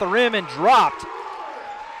 bounced off the rim, and dropped.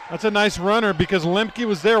 That's a nice runner because Lemke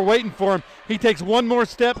was there waiting for him. He takes one more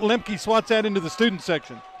step. Lemke swats that into the student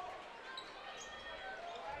section.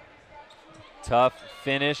 Tough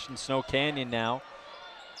finish in Snow Canyon now.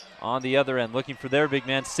 On the other end, looking for their big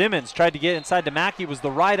man. Simmons tried to get inside to Mackey. Was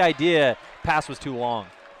the right idea. Pass was too long.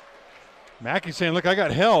 Mackey's saying, look, I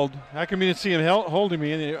got held. How come you didn't see him holding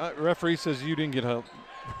me? And the referee says you didn't get held.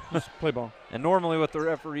 Just play ball. And normally what the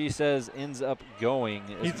referee says ends up going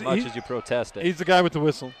as much as you protest it. He's the guy with the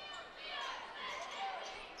whistle.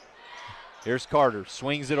 Here's Carter.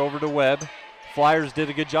 Swings it over to Webb. Flyers did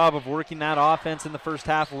a good job of working that offense in the first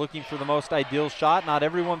half, looking for the most ideal shot. Not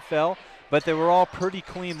everyone fell, but they were all pretty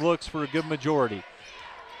clean looks for a good majority.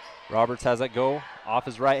 Roberts has that go off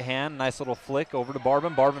his right hand. Nice little flick over to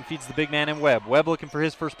Barban. Barban feeds the big man in Webb. Webb looking for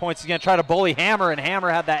his first points. He's going to try to bully Hammer, and Hammer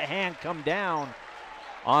had that hand come down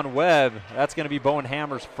on Webb. That's going to be Bowen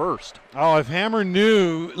Hammer's first. Oh, if Hammer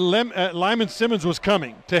knew Lyman Simmons was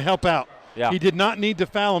coming to help out, he did not need to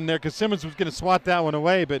foul him there because Simmons was going to swat that one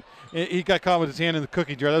away, but he got caught with his hand in the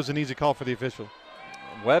cookie jar. That was an easy call for the official.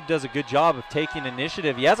 Webb does a good job of taking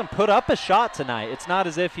initiative. He hasn't put up a shot tonight. It's not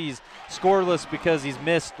as if he's scoreless because he's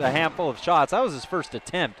missed a handful of shots. That was his first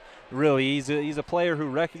attempt, really. He's a player who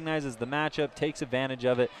recognizes the matchup, takes advantage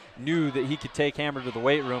of it, knew that he could take Hammer to the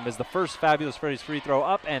weight room. As the first Fabulous Freddy's free throw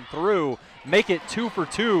up and through, make it 2 for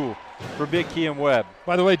 2 for Big Keem Webb.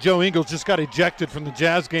 By the way, Joe Ingles just got ejected from the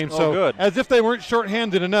Jazz game, so good. As if they weren't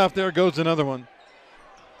shorthanded enough, there goes another one.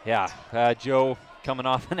 Yeah, Joe coming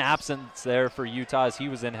off an absence there for Utah as he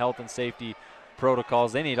was in health and safety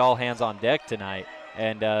protocols. They need all hands on deck tonight,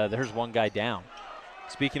 and there's one guy down.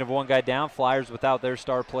 Speaking of one guy down, Flyers without their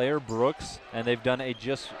star player, Brooks, and they've done a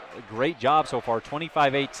great job so far,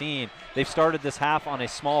 25-18. They've started this half on a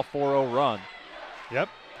small 4-0 run. Yep.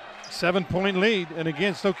 7-point lead, and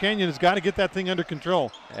again, Snow Canyon has got to get that thing under control.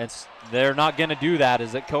 And they're not going to do that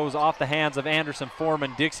as it goes off the hands of Anderson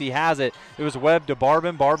Foreman. Dixie has it. It was Webb to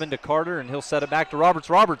Barban, Barban to Carter, and he'll set it back to Roberts.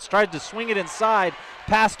 Roberts tried to swing it inside,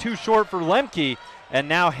 pass too short for Lemke, and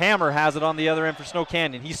now Hammer has it on the other end for Snow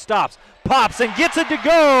Canyon. He stops, pops, and gets it to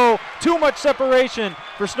go. Too much separation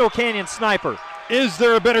for Snow Canyon Sniper. Is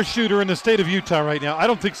there a better shooter in the state of Utah right now? I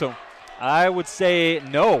don't think so. I would say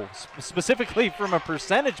no. Specifically from a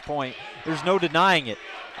percentage point, there's no denying it.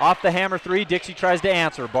 Off the Hammer three, Dixie tries to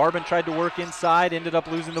answer. Barban tried to work inside, ended up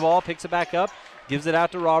losing the ball, picks it back up, gives it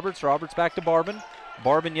out to Roberts. Roberts back to Barban.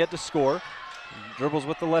 Barban yet to score. Dribbles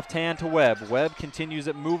with the left hand to Webb. Webb continues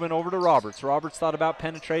it moving over to Roberts. Roberts thought about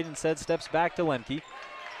penetrating, instead steps back to Lemke.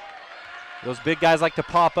 Those big guys like to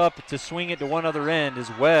pop up to swing it to one other end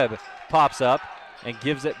as Webb pops up and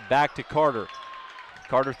gives it back to Carter.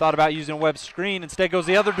 Carter thought about using Webb's screen, instead goes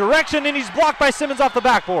the other direction, and he's blocked by Simmons off the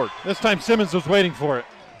backboard. This time Simmons was waiting for it.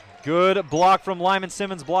 Good block from Lyman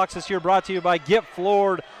Simmons. Blocks this year brought to you by Get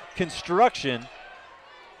Floored Construction.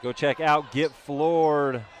 Go check out Get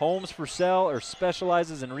Floored Homes for Sale, or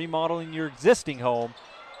specializes in remodeling your existing home.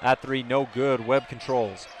 At 3, no good. Webb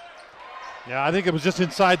controls. Yeah, I think it was just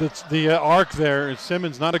inside the arc there.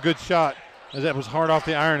 Simmons, not a good shot, as that was hard off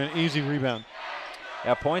the iron, an easy rebound.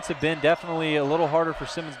 Yeah, points have been definitely a little harder for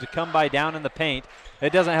Simmons to come by down in the paint.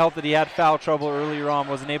 It doesn't help that he had foul trouble earlier on,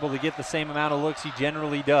 wasn't able to get the same amount of looks he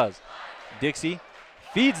generally does. Dixie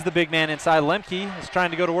feeds the big man inside. Lemke is trying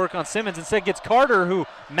to go to work on Simmons. Instead gets Carter, who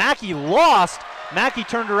Mackey lost. Mackey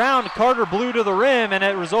turned around, Carter blew to the rim, and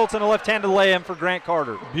it results in a left-handed lay-in for Grant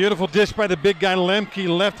Carter. Beautiful dish by the big guy Lemke,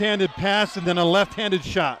 left-handed pass and then a left-handed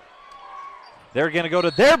shot. They're going to go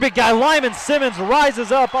to their big guy. Lyman Simmons rises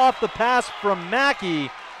up off the pass from Mackey.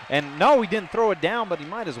 And no, he didn't throw it down, but he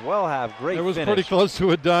might as well have. Great finish. It was finish. pretty close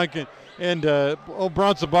to a dunk. And old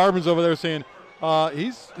Bronson Barban's over there saying,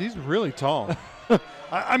 he's really tall.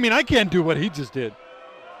 I mean, I can't do what he just did.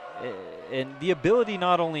 And the ability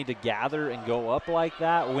not only to gather and go up like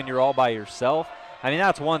that when you're all by yourself, I mean,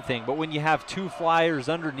 that's one thing. But when you have 2 Flyers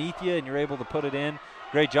underneath you and you're able to put it in,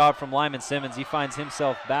 great job from Lyman Simmons. He finds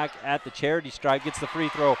himself back at the charity stripe, gets the free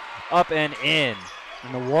throw up and in.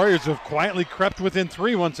 And the Warriors have quietly crept within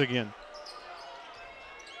 3 once again.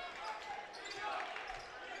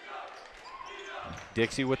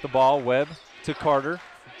 Dixie with the ball. Webb to Carter.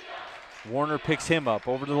 Warner picks him up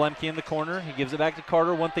over to Lemke in the corner. He gives it back to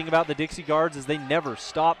Carter. One thing about the Dixie guards is they never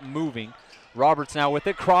stop moving. Roberts now with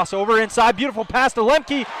it. Crossover inside. Beautiful pass to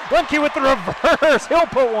Lemke. Lemke with the reverse. He'll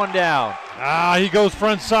put one down. He goes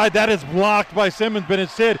front side. That is blocked by Simmons, but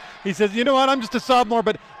instead he says, you know what, I'm just a sophomore,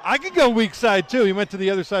 but I can go weak side too. He went to the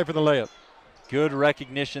other side for the layup. Good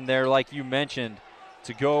recognition there, like you mentioned,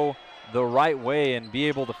 to go the right way and be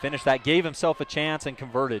able to finish that. Gave himself a chance and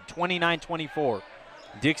converted. 29-24.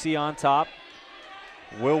 Dixie on top.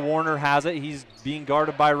 Will Warner has it. He's being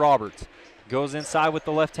guarded by Roberts. Goes inside with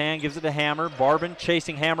the left hand, gives it to Hammer. Barban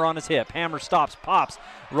chasing Hammer on his hip. Hammer stops, pops,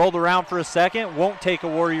 rolled around for a second, won't take a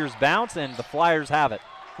Warriors bounce, and the Flyers have it.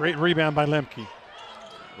 Great rebound by Lemke.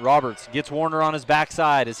 Roberts gets Warner on his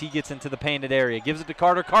backside as he gets into the painted area. Gives it to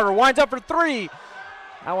Carter. Carter winds up for 3.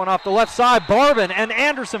 That one off the left side. Barban and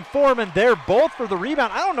Anderson Foreman there both for the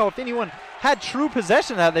rebound. I don't know if anyone had true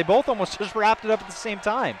possession of that. They both almost just wrapped it up at the same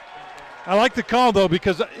time. I like the call, though,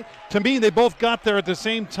 because to me they both got there at the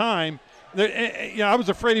same time. I was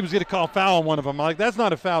afraid he was going to call foul on one of them. I'm like, that's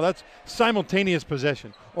not a foul. That's simultaneous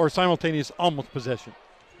possession or simultaneous almost possession.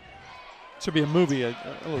 Should be a movie, a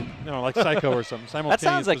little, like Psycho or something. That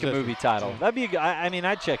sounds like possession. a movie title. That'd be. I mean,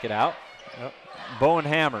 I'd check it out. Yep. Bowen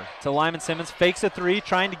Hammer to Lyman Simmons, fakes a three,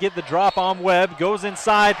 trying to get the drop on Webb, goes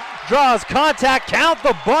inside, draws contact, count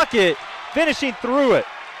the bucket, finishing through it.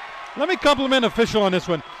 Let me compliment official on this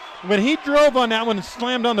one. When he drove on that one and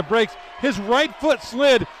slammed on the brakes, his right foot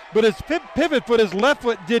slid, but his pivot foot, his left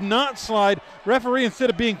foot, did not slide. Referee, instead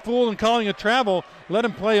of being fooled and calling a travel, let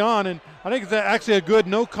him play on, and I think it's actually a good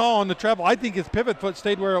no call on the travel. I think his pivot foot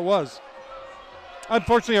stayed where it was.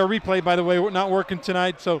 Unfortunately, our replay, by the way, not working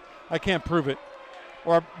tonight, so I can't prove it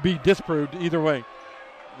or be disproved either way.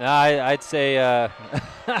 I'd say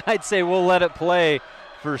I'd say we'll let it play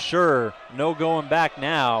for sure. No going back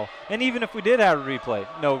now. And even if we did have a replay,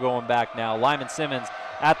 no going back now. Lyman Simmons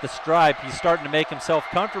at the stripe. He's starting to make himself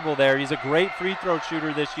comfortable there. He's a great free throw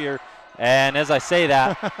shooter this year. And as I say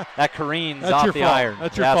that, that careens off the iron.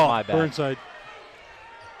 That's your fault. My bad. Burnside.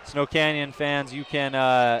 Snow Canyon fans, you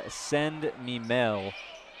can send me mail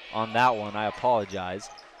on that one. I apologize.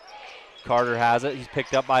 Carter has it. He's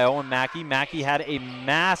picked up by Owen Mackey. Mackey had a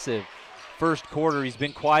massive first quarter. He's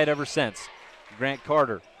been quiet ever since. Grant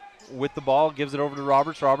Carter with the ball, gives it over to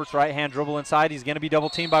Roberts. Roberts right-hand dribble inside. He's going to be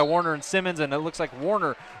double-teamed by Warner and Simmons, and it looks like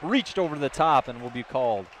Warner reached over the top and will be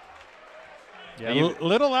called. Yeah,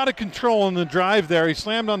 little out of control on the drive there. He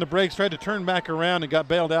slammed on the brakes, tried to turn back around, and got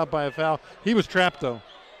bailed out by a foul. He was trapped, though.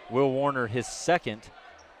 Will Warner, his second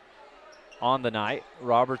on the night.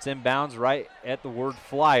 Roberts inbounds right at the word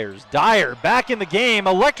Flyers. Dyer back in the game.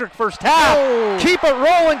 Electric first half. Oh. Keep it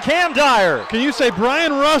rolling, Cam Dyer. Can you say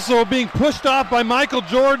Brian Russell being pushed off by Michael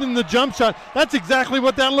Jordan in the jump shot? That's exactly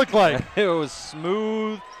what that looked like. It was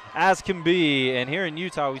smooth as can be. And here in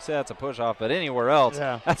Utah, we say that's a push off, but anywhere else,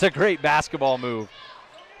 that's a great basketball move.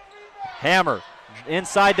 Hammer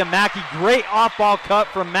inside to Mackey. Great off-ball cut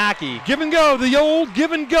from Mackey. Give and go. The old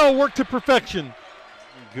give and go work to perfection.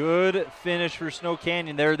 Good finish for Snow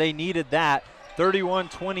Canyon there. They needed that.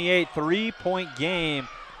 31-28, three-point game.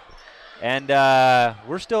 And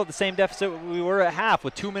we're still at the same deficit we were at half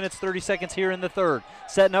with 2 minutes, 30 seconds here in the third.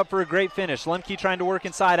 Setting up for a great finish. Lemke trying to work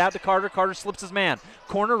inside. Out to Carter. Carter slips his man.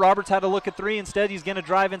 Corner. Roberts had to look at three. Instead, he's going to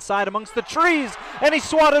drive inside amongst the trees, and he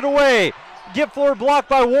swatted away. Get floor blocked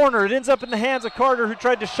by Warner. It ends up in the hands of Carter, who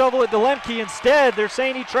tried to shovel it to Lemke. Instead, they're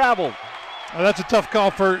saying he traveled. That's a tough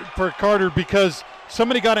call for Carter because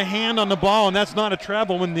somebody got a hand on the ball, and that's not a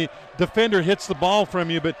travel when the defender hits the ball from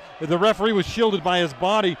you. But the referee was shielded by his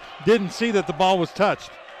body, didn't see that the ball was touched.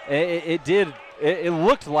 It did. It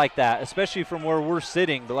looked like that, especially from where we're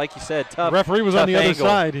sitting. But like you said, tough. The referee was on the angle. other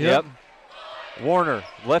side. Yep. Warner,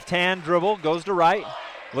 left-hand dribble, goes to right.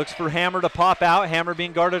 Looks for Hammer to pop out. Hammer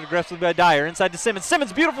being guarded aggressively by Dyer. Inside to Simmons.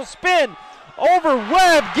 Simmons, beautiful spin. Over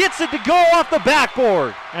Webb, gets it to go off the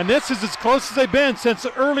backboard. And this is as close as they've been since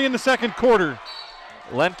early in the second quarter.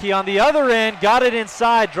 Lemke on the other end, got it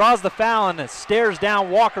inside, draws the foul, and stares down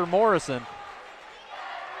Walker Morrison.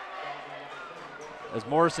 As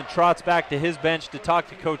Morrison trots back to his bench to talk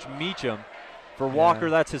to Coach Meacham. For Walker,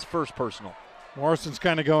 that's his first personal. Morrison's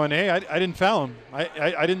kind of going, hey, I didn't foul him.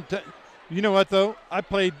 I didn't. You know what, though? I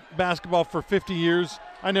played basketball for 50 years.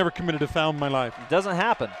 I never committed a foul in my life. It doesn't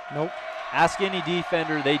happen. Nope. Ask any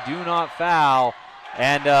defender, they do not foul.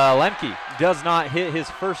 And Lemke does not hit his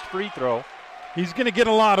first free throw. He's going to get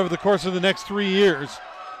a lot over the course of the next 3 years.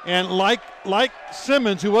 And like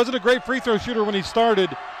Simmons, who wasn't a great free throw shooter when he started,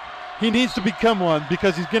 he needs to become one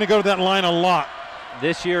because he's going to go to that line a lot.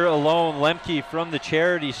 This year alone, Lemke from the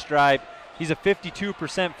charity stripe, he's a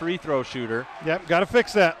 52% free throw shooter. Yep, got to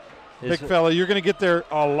fix that. Big fella, you're going to get there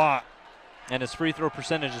a lot. And his free throw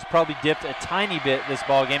percentage has probably dipped a tiny bit this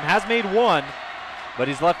ball game. Has made one, but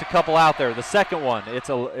he's left a couple out there. The second one, it's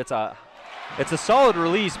a solid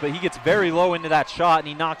release, but he gets very low into that shot, and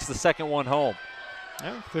he knocks the second one home.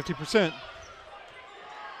 Yeah, 50%.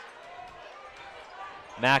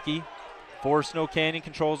 Mackey for Snow Canyon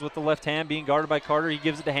controls with the left hand, being guarded by Carter. He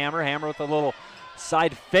gives it to Hammer. Hammer with a little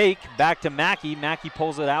side fake back to Mackey. Mackey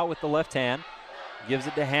pulls it out with the left hand. Gives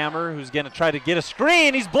it to Hammer, who's going to try to get a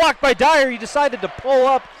screen. He's blocked by Dyer. He decided to pull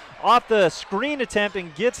up off the screen attempt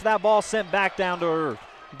and gets that ball sent back down to earth.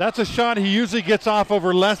 That's a shot he usually gets off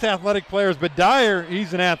over less athletic players, but Dyer,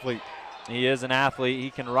 he's an athlete. He is an athlete.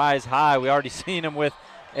 He can rise high. We already seen him with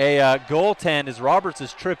a goaltend as Roberts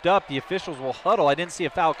is tripped up. The officials will huddle. I didn't see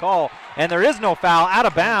a foul call, and there is no foul. Out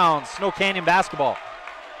of bounds. Snow Canyon basketball.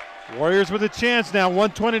 Warriors with a chance now.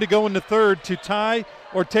 1:20 to go in the third to tie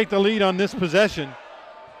or take the lead on this possession.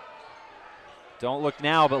 Don't look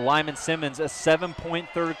now, but Lyman Simmons, a 7-point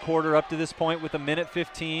third quarter up to this point with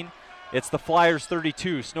 1:15 It's the Flyers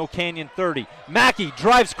 32, Snow Canyon 30. Mackey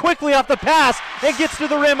drives quickly off the pass and gets to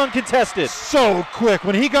the rim uncontested. So quick.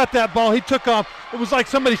 When he got that ball, he took off. It was like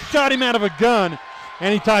somebody shot him out of a gun,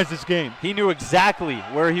 and he ties this game. He knew exactly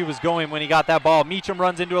where he was going when he got that ball. Meacham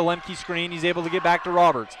runs into a Lemke screen. He's able to get back to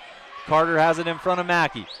Roberts. Carter has it in front of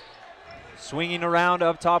Mackey. Swinging around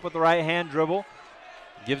up top with the right hand dribble.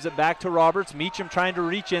 Gives it back to Roberts. Meacham trying to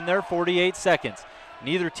reach in there, 48 seconds.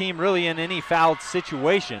 Neither team really in any fouled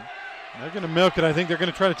situation. They're going to milk it. I think they're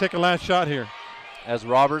going to try to take a last shot here. As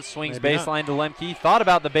Roberts swings Maybe baseline to Lemke. Thought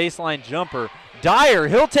about the baseline jumper. Dyer,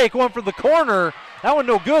 he'll take one for the corner. That one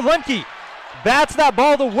no good. Lemke bats that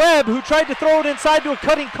ball to Webb, who tried to throw it inside to a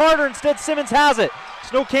cutting Carter. Instead, Simmons has it.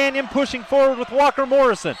 Snow Canyon pushing forward with Walker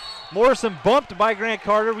Morrison. Morrison bumped by Grant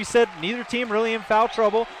Carter. We said neither team really in foul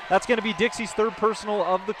trouble. That's going to be Dixie's third personal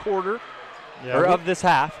of the quarter, or of this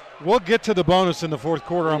half. We'll get to the bonus in the fourth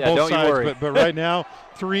quarter on both sides, but right now,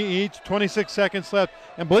 3 each, 26 seconds left.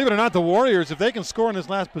 And believe it or not, the Warriors, if they can score in this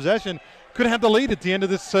last possession, could have the lead at the end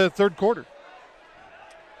of this third quarter.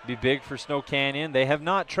 Be big for Snow Canyon. They have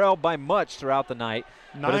not trailed by much throughout the night.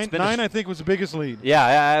 Nine, I think, was the biggest lead.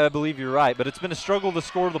 Yeah, I believe you're right. But it's been a struggle to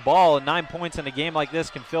score the ball, and 9 points in a game like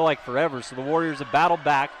this can feel like forever. So the Warriors have battled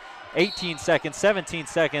back. 18 seconds, 17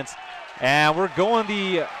 seconds, and we're going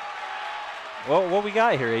the – well, what we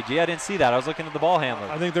got here, AG? I didn't see that. I was looking at the ball handler.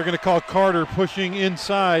 I think they're going to call Carter pushing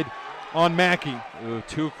inside on Mackey. Ooh,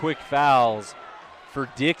 2 quick fouls for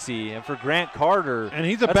Dixie and for Grant Carter. And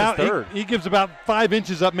he's that's about his third. He gives about 5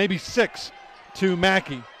 inches up, maybe 6 to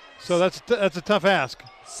Mackey. So that's a tough ask.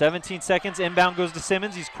 17 seconds. Inbound goes to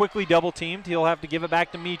Simmons. He's quickly double teamed. He'll have to give it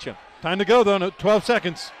back to Meacham. Time to go, though. 12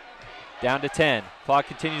 seconds. Down to 10. Clock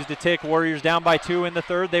continues to tick. Warriors down by 2 in the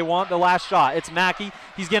third. They want the last shot. It's Mackey.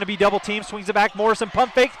 He's going to be double teamed. Swings it back. Morrison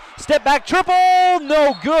pump fake. Step back. Triple.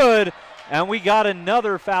 No good. And we got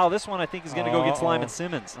another foul. This one I think is going to go against Lyman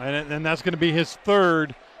Simmons. And that's going to be his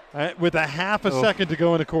third with a half a second to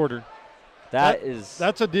go in the quarter.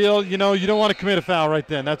 That's a deal. You know, you don't want to commit a foul right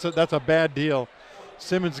then. That's a bad deal.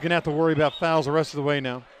 Simmons is going to have to worry about fouls the rest of the way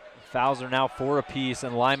now. Fouls are now 4 apiece,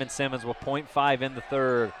 and Lyman Simmons with .5 in the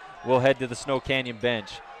third will head to the Snow Canyon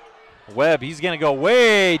bench. Webb, he's going to go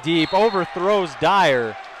way deep, overthrows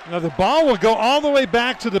Dyer. Now the ball will go all the way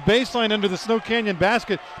back to the baseline under the Snow Canyon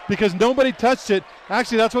basket because nobody touched it.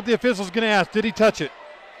 Actually, that's what the official's going to ask. Did he touch it?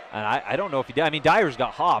 And I don't know if he did. I mean, Dyer's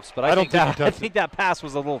got hops, but I think that pass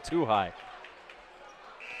was a little too high.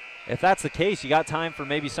 If that's the case, you got time for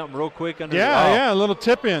maybe something real quick under a little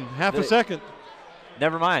tip in, half a second.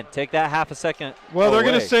 Never mind. Take that half a second. Well, they're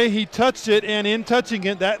going to say he touched it, and in touching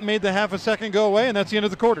it, that made the half a second go away, and that's the end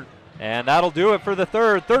of the quarter. And that'll do it for the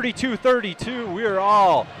third. 32-32. We're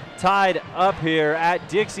all tied up here at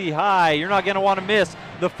Dixie High. You're not going to want to miss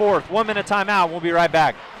the fourth. 1 minute timeout. We'll be right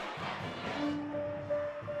back.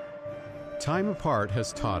 Time apart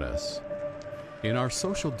has taught us. In our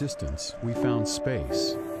social distance, we found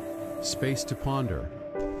space. Space to ponder.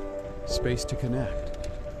 Space to connect.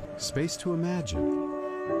 Space to imagine.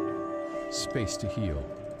 Space to heal.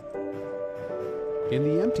 In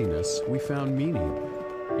the emptiness, we found meaning.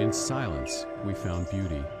 In silence, we found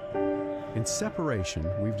beauty. In separation,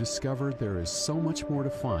 we've discovered there is so much more to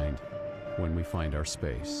find when we find our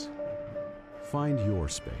space. Find your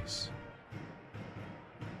space.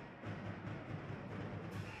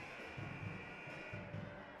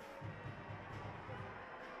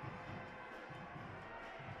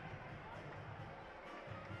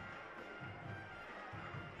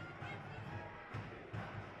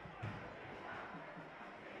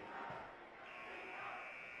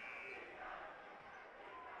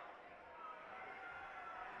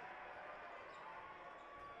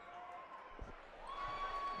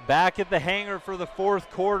 Back at the hangar for the fourth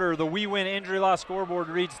quarter. The We Win Injury Loss scoreboard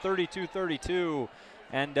reads 32-32.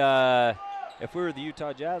 And if we were the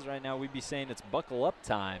Utah Jazz right now, we'd be saying it's buckle up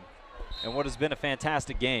time and what has been a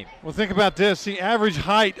fantastic game. Well, think about this. The average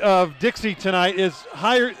height of Dixie tonight is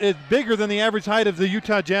bigger than the average height of the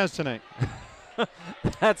Utah Jazz tonight.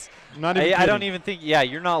 That's not even I don't even think,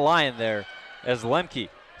 you're not lying there. As Lemke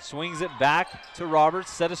swings it back to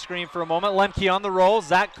Roberts, set a screen for a moment. Lemke on the roll.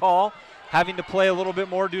 Zach Call having to play a little bit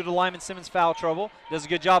more due to Lyman Simmons' foul trouble. Does a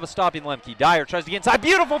good job of stopping Lemke. Dyer tries to get inside.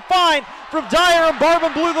 Beautiful find from Dyer, and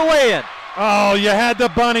Barban blew the lay-in. Oh, you had the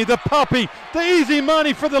bunny, the puppy, the easy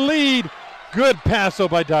money for the lead. Good pass,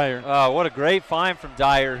 by Dyer. Oh, what a great find from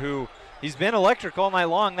Dyer, who he's been electric all night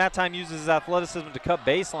long. That time uses his athleticism to cut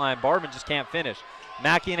baseline. Barban just can't finish.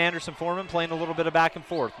 Mackey and Anderson Foreman playing a little bit of back and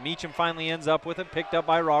forth. Meacham finally ends up with it, picked up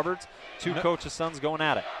by Roberts. Two coaches' sons going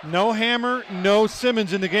at it. No Hammer, no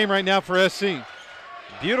Simmons in the game right now for SC.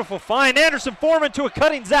 Beautiful find. Anderson Foreman to a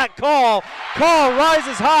cutting Zach Call. Call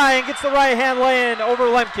rises high and gets the right hand lay-in over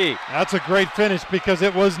Lemke. That's a great finish because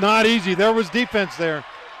it was not easy. There was defense there.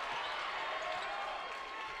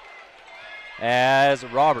 As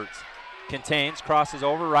Roberts contains, crosses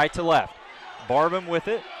over right to left. Barban with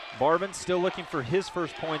it. Barban still looking for his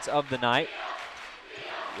first points of the night.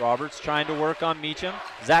 Roberts trying to work on Meacham.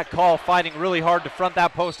 Zach Call fighting really hard to front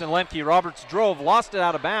that post, and Lemke. Roberts drove, lost it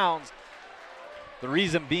out of bounds. The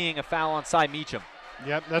reason being a foul on Cy Meacham.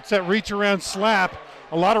 Yep, that's that reach around slap.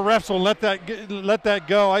 A lot of refs will let that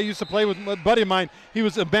go. I used to play with a buddy of mine. He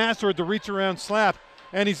was a master at the reach around slap,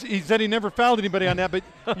 and he said he never fouled anybody on that, but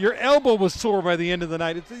your elbow was sore by the end of the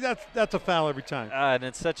night. That's a foul every time. And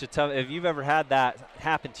it's such a tough, if you've ever had that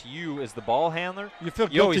happen to you as the ball handler, you feel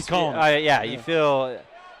guilty calling. You feel,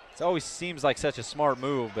 it always seems like such a smart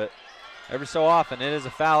move, but every so often it is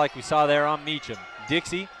a foul like we saw there on Meacham.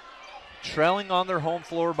 Dixie trailing on their home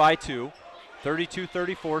floor by 2,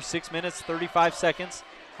 32-34, 6 minutes, 35 seconds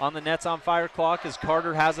on the Nets on Fire clock as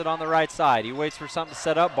Carter has it on the right side. He waits for something to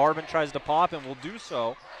set up. Barban tries to pop and will do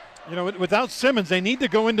so. You know, without Simmons, they need to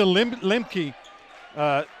go into Lemke,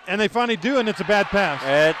 and they finally do, and it's a bad pass.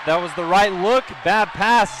 That was the right look. Bad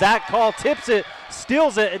pass. Zach Call tips it,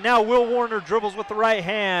 steals it, and now Will Warner dribbles with the right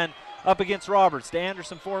hand up against Roberts. To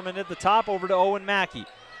Anderson Foreman at the top, over to Owen Mackey.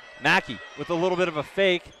 Mackey with a little bit of a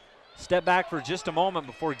fake. Step back for just a moment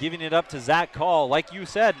before giving it up to Zach Call. Like you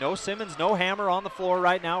said, no Simmons, no Hammer on the floor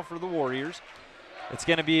right now for the Warriors. It's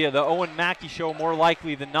going to be the Owen Mackey show more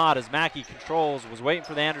likely than not as Mackey controls, was waiting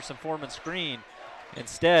for the Anderson Foreman screen.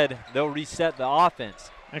 Instead, they'll reset the offense.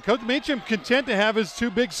 And Coach Meacham content to have his two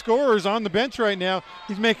big scorers on the bench right now.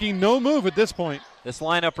 He's making no move at this point. This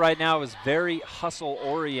lineup right now is very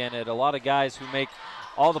hustle-oriented. A lot of guys who make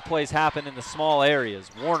all the plays happen in the small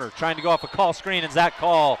areas. Warner trying to go off a call screen, and Zach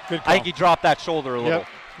Call, I think he dropped that shoulder a little.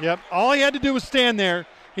 Yep. All he had to do was stand there.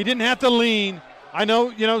 He didn't have to lean. I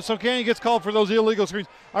know, Spokane gets called for those illegal screens.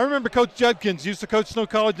 I remember Coach Judkins used to coach Snow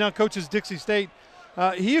College, now coaches Dixie State.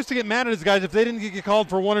 He used to get mad at his guys if they didn't get called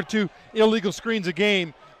for 1 or 2 illegal screens a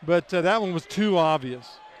game, but that one was too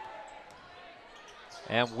obvious.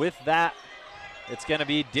 And with that, it's going to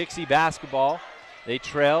be Dixie basketball. They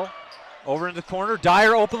trail. Over in the corner,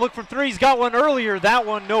 Dyer open look from 3. He's got one earlier. That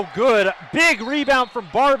one no good. Big rebound from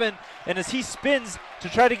Barban, and as he spins to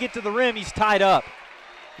try to get to the rim, he's tied up.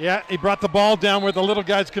 Yeah, he brought the ball down where the little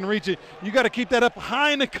guys can reach it. You got to keep that up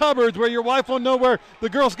high in the cupboards where your wife won't know where the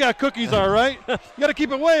Girl Scout cookies are, right? You got to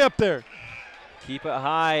keep it way up there. Keep it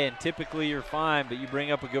high, and typically you're fine, but you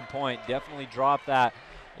bring up a good point. Definitely drop that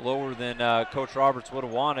lower than Coach Roberts would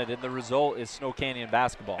have wanted, and the result is Snow Canyon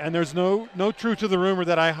basketball. And there's no truth to the rumor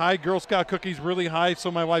that I hide Girl Scout cookies really high so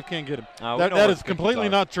my wife can't get them. That is completely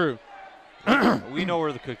not true. We know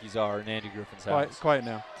where the cookies are in Andy Griffin's house. Quiet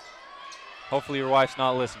now. Hopefully your wife's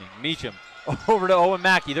not listening. Meacham over to Owen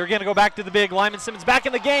Mackey. They're going to go back to the big. Lyman Simmons back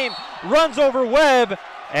in the game. Runs over Webb,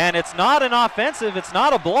 and it's not an offensive. It's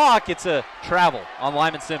not a block. It's a travel on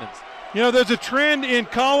Lyman Simmons. There's a trend in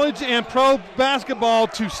college and pro basketball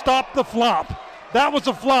to stop the flop. That was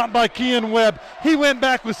a flop by Kean Webb. He went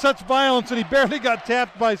back with such violence, and he barely got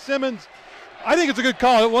tapped by Simmons. I think it's a good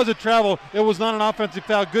call. It was a travel. It was not an offensive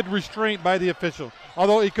foul. Good restraint by the official,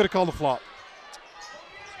 although he could have called a flop.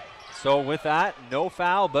 So with that, no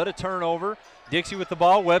foul, but a turnover. Dixie with the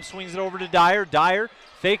ball. Webb swings it over to Dyer. Dyer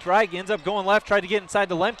faked right, ends up going left, tried to get inside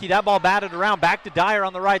to Lemke. That ball batted around, back to Dyer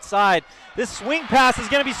on the right side. This swing pass is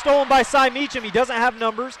going to be stolen by Cy Meacham. He doesn't have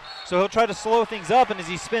numbers, so he'll try to slow things up, and as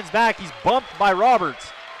he spins back, he's bumped by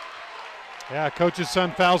Roberts. Yeah, coach's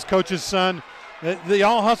son fouls coach's son. The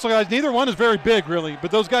all-hustle guys, neither one is very big, really, but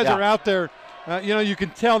those guys are out there. You can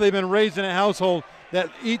tell they've been raised in a household that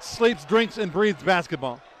eats, sleeps, drinks, and breathes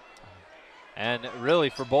basketball. And really,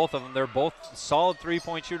 for both of them, they're both solid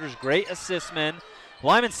three-point shooters, great assist men.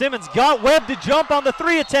 Lyman Simmons got Webb to jump on the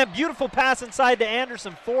 3 attempt. Beautiful pass inside to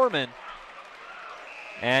Anderson Foreman.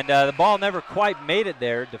 And the ball never quite made it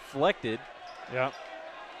there, deflected. Yeah.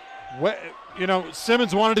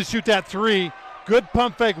 Simmons wanted to shoot that 3. Good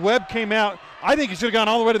pump fake. Webb came out. I think he should have gone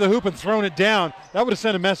all the way to the hoop and thrown it down. That would have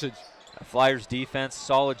sent a message. Flyers defense,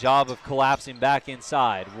 solid job of collapsing back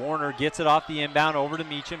inside. Warner gets it off the inbound over to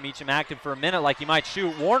Meacham. Meacham active for a minute like he might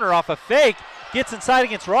shoot. Warner off a fake, gets inside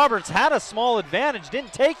against Roberts, had a small advantage,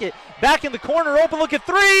 didn't take it. Back in the corner, open look at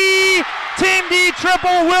 3. Team D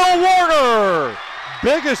triple, Will Warner.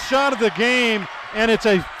 Biggest shot of the game, and it's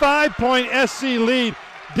a 5-point SC lead.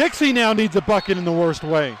 Dixie now needs a bucket in the worst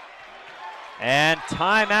way. And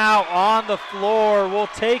timeout on the floor. We'll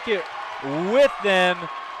take it with them.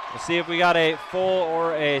 We'll see if we got a full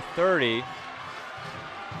or a 30.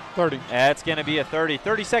 30. That's going to be a 30.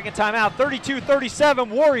 30-second timeout. 32-37.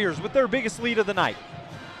 Warriors with their biggest lead of the night.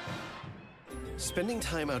 Spending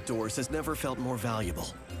time outdoors has never felt more valuable.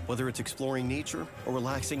 Whether it's exploring nature or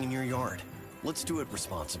relaxing in your yard, let's do it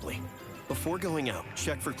responsibly. Before going out,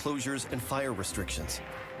 check for closures and fire restrictions.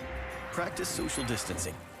 Practice social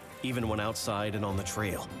distancing, even when outside and on the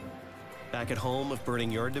trail. Back at home, if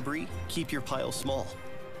burning yard debris, keep your pile small.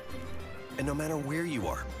 And no matter where you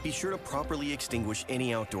are, be sure to properly extinguish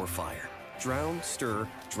any outdoor fire. Drown, stir,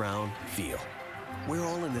 drown, feel. We're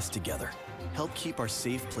all in this together. Help keep our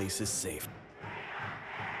safe places safe.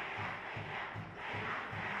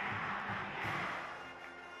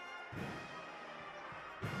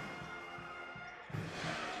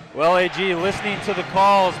 Well, AG, listening to the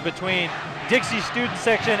calls between Dixie student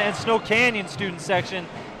section and Snow Canyon student section,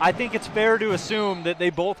 I think it's fair to assume that they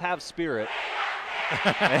both have spirit.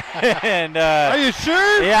 And are you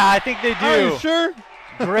sure? Yeah, I think they do. Are you sure?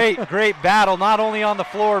 Great battle, not only on the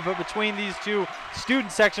floor, but between these two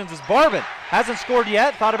student sections as Barbin hasn't scored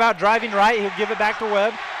yet. Thought about driving right. He'll give it back to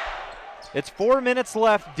Webb. It's 4 minutes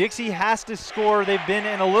left. Dixie has to score. They've been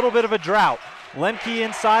in a little bit of a drought. Lemke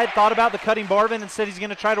inside, thought about the cutting Barbin. Instead, he's going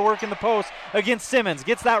to try to work in the post against Simmons.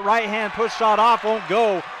 Gets that right hand push shot off, won't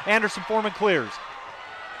go. Anderson Foreman clears.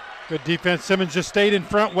 Good defense. Simmons just stayed in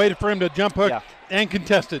front, waited for him to jump hook, and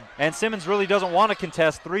contested. And Simmons really doesn't want to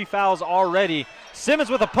contest. 3 fouls already. Simmons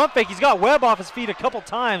with a pump fake. He's got Webb off his feet a couple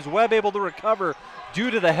times. Webb able to recover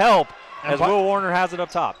due to the help as Will Warner has it up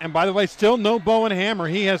top. And by the way, still no Bowen Hammer.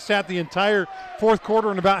 He has sat the entire fourth quarter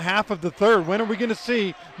and about half of the third. When are we going to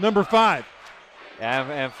see number 5?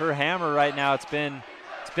 And for Hammer right now, it's been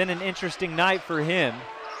an interesting night for him.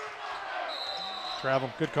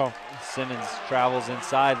 Travel, good call. Simmons travels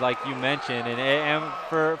inside like you mentioned. And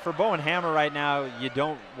for Bowen Hammer right now, you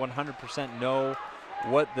don't 100% know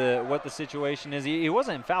what the situation is. He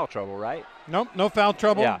wasn't in foul trouble, right? Nope, no foul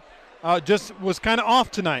trouble. Yeah. Just was kind of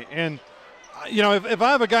off tonight. And, you know, if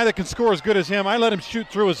I have a guy that can score as good as him, I let him shoot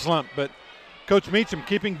through his slump. But Coach Meacham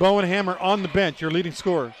keeping Bowen Hammer on the bench, your leading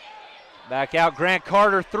scorer. Back out, Grant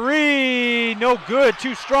Carter, 3, no good,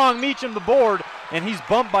 too strong. Meacham the board, and he's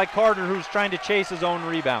bumped by Carter, who's trying to chase his own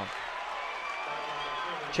rebound.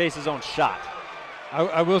 Chase his own shot.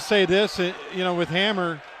 I will say this, you know, with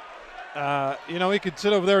Hammer, you know, he could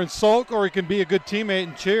sit over there and sulk, or he can be a good teammate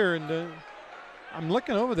and cheer. And I'm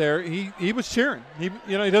looking over there. He was cheering. He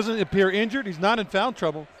doesn't appear injured. He's not in foul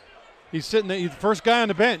trouble. He's sitting there. He's the first guy on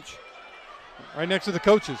the bench, right next to the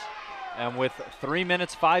coaches. And with 3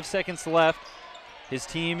 minutes, 5 seconds left, his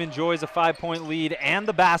team enjoys a 5-point lead and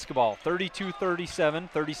the basketball,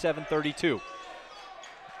 32-37, 37-32,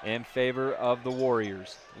 in favor of the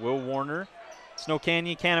Warriors. Will Warner, Snow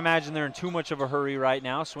Canyon, can't imagine they're in too much of a hurry right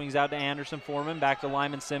now. Swings out to Anderson Foreman, back to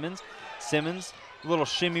Lyman Simmons. Simmons, little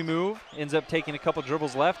shimmy move, ends up taking a couple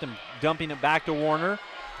dribbles left and dumping it back to Warner.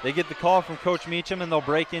 They get the call from Coach Meacham, and they'll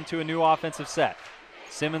break into a new offensive set.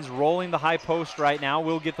 Simmons rolling the high post right now.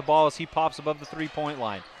 Will get the ball as he pops above the three-point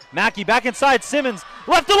line. Mackey back inside. Simmons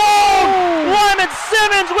left alone. Lyman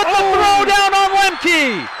Simmons with the throw down on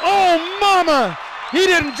Lemke. Oh, mama. He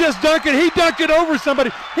didn't just dunk it. He dunked it over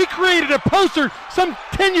somebody. He created a poster some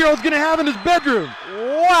 10-year-old's going to have in his bedroom.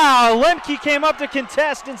 Wow. Lemke came up to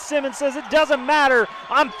contest, and Simmons says, it doesn't matter.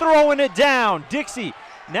 I'm throwing it down. Dixie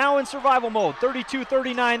now in survival mode.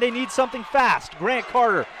 32-39. They need something fast. Grant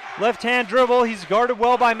Carter. Left-hand dribble. He's guarded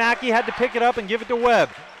well by Mackey. Had to pick it up and give it to Webb.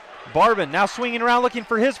 Barbin now swinging around looking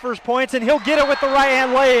for his first points, and he'll get it with the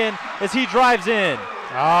right-hand lay-in as he drives in.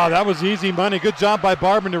 Ah, that was easy money. Good job by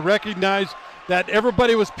Barbin to recognize that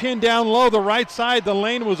everybody was pinned down low. The right side, the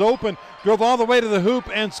lane was open. Drove all the way to the hoop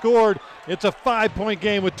and scored. It's a 5-point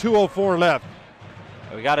game with 2:04 left.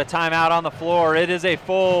 We got a timeout on the floor. It is a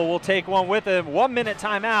full. We'll take one with him. 1 minute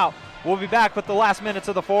timeout. We'll be back with the last minutes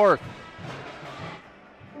of the fourth.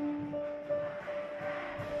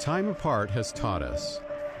 Time apart has taught us.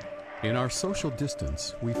 In our social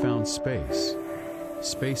distance, we found space.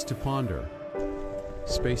 Space to ponder.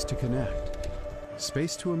 Space to connect.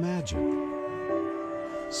 Space to imagine.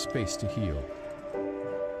 Space to heal.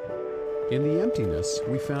 In the emptiness,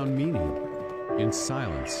 we found meaning. In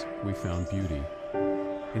silence, we found beauty.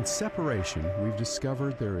 In separation, we've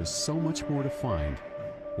discovered there is so much more to find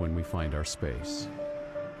when we find our space.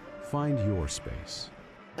 Find your space.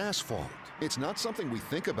 Asphalt, It's not something we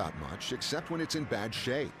think about much, except when it's in bad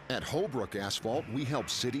shape. At Holbrook Asphalt, we help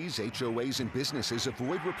cities, HOAs, and businesses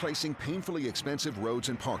avoid replacing painfully expensive roads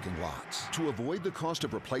and parking lots. To avoid the cost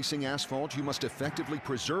of replacing asphalt, you must effectively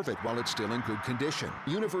preserve it while it's still in good condition.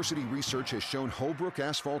 University research has shown Holbrook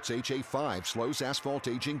Asphalt's HA5 slows asphalt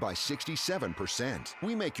aging by 67%.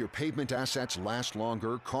 We make your pavement assets last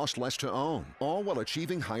longer, cost less to own, all while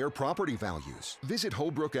achieving higher property values. Visit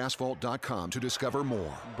holbrookasphalt.com to discover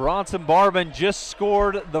more. Bronson Barbin just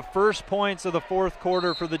scored the first points of the fourth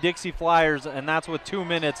quarter for the Dixie Flyers, and that's with 2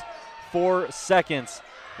 minutes, 4 seconds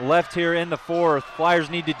left here in the fourth. Flyers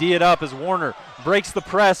need to D it up as Warner breaks the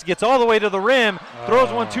press, gets all the way to the rim, throws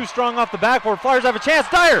one too strong off the backboard. Flyers have a chance.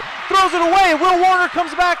 Dyer throws it away. Will Warner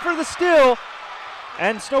comes back for the steal,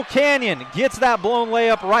 and Snow Canyon gets that blown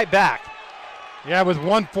layup right back. Yeah, with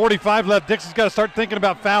 1:45 left, Dixie's got to start thinking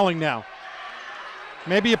about fouling now.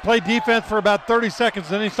 Maybe you play defense for about 30 seconds,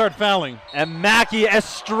 then you start fouling. And Mackey, a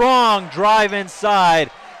strong drive inside.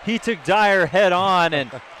 He took Dyer head on, and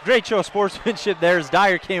great show of sportsmanship there as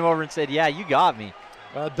Dyer came over and said, yeah, you got me.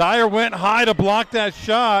 Dyer went high to block that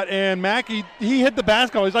shot, and Mackey, he hit the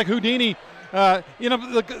basketball. He's like Houdini,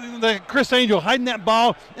 the Chris Angel hiding that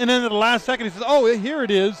ball, and then at the last second he says, oh, here it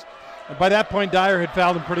is. And by that point, Dyer had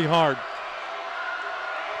fouled him pretty hard.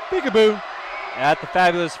 Peekaboo. At the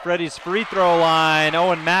Fabulous Freddy's free throw line,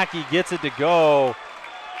 Owen Mackey gets it to go.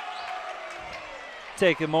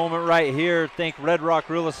 Take a moment right here. Thank Red Rock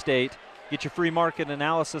Real Estate. Get your free market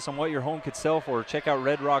analysis on what your home could sell for. Check out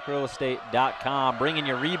redrockrealestate.com. Bringing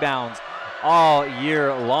you rebounds all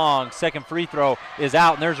year long. Second free throw is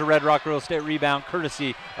out, and there's a Red Rock Real Estate rebound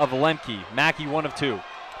courtesy of Lemke. Mackey, 1 of 2.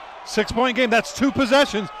 6-point game. That's 2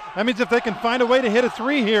 possessions. That means if they can find a way to hit a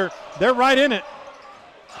 3 here, they're right in it.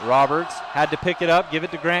 Roberts had to pick it up, give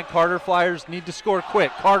it to Grant Carter. Flyers need to score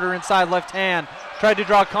quick. Carter inside left hand, tried to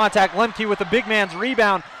draw contact. Lemke with the big man's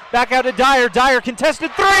rebound. Back out to Dyer. Dyer contested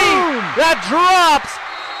 3. That drops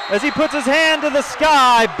as he puts his hand to the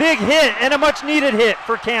sky. Big hit and a much needed hit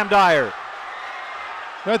for Cam Dyer.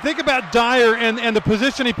 Now think about Dyer and the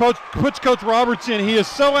position he puts Coach Roberts in. He is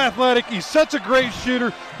so athletic. He's such a great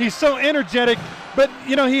shooter. He's so energetic. But,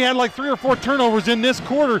 you know, he had like 3 or 4 turnovers in this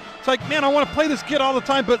quarter. It's like, man, I want to play this kid all the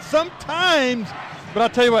time. But sometimes, I'll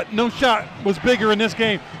tell you what, no shot was bigger in this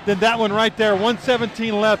game than that one right there.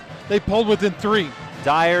 1:17 left. They pulled within 3.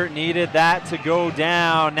 Dyer needed that to go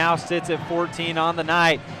down. Now sits at 14 on the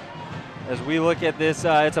night. As we look at this,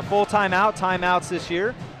 it's a full timeout. Timeouts this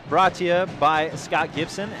year. Brought to you by Scott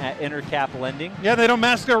Gibson at Intercap Lending. Yeah, they don't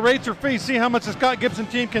mask their rates or fees. See how much the Scott Gibson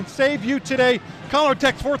team can save you today. Call or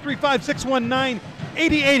text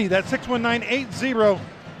 435-619-8080. That's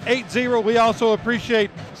 619-8080. We also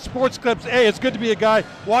appreciate Sports Clips. Hey, it's good to be a guy.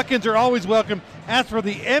 Walk-ins are always welcome. Ask for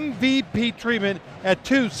the MVP treatment at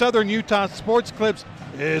 2 Southern Utah Sports Clips.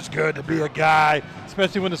 It's good to be a guy,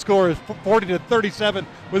 especially when the score is 40-37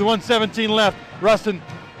 with 1:17 left. Rustin.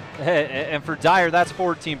 And for Dyer, that's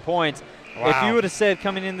 14 points. Wow. If you would have said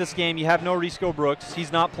coming in this game, you have no Risco Brooks,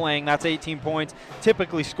 he's not playing, that's 18 points,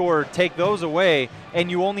 typically scored, take those away,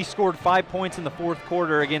 and you only scored 5 points in the fourth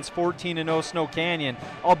quarter against 14-0 Snow Canyon,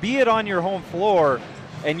 albeit on your home floor,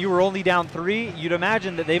 and you were only down 3, you'd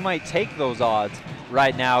imagine that they might take those odds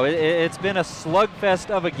right now. It's been a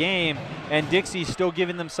slugfest of a game, and Dixie still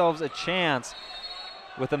giving themselves a chance.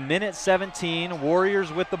 With 1:17,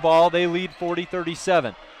 Warriors with the ball, they lead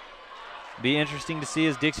 40-37. Be interesting to see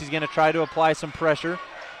as Dixie's going to try to apply some pressure.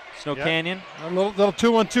 Snow Canyon. A little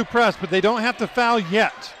 2-1-2 press, but they don't have to foul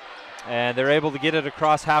yet. And they're able to get it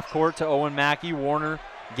across half court to Owen Mackey. Warner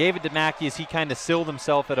gave it to Mackey as he kind of sealed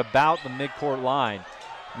himself at about the midcourt line.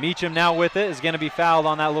 Meacham now with it is going to be fouled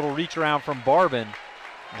on that little reach around from Barbin.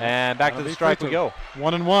 And back to the stripe we go.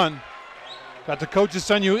 1-1. Got the coach's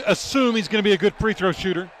son. You assume he's going to be a good free throw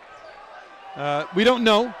shooter. We don't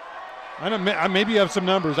know. Maybe you have some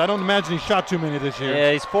numbers. I don't imagine he shot too many this year.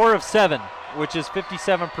 Yeah, he's 4 of 7, which is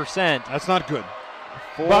 57%. That's not good.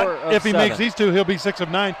 4 but of if he 7. makes these 2, he'll be 6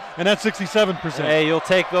 of 9, and that's 67%. Hey, you'll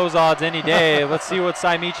take those odds any day. Let's see what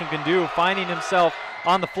Cy Meacham can do, finding himself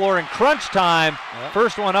on the floor in crunch time. Yep.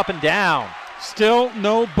 First one up and down. Still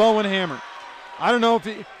no Bowen Hammer. I don't know if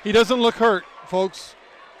he doesn't look hurt, folks.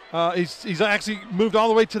 He's actually moved all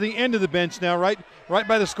the way to the end of the bench now, right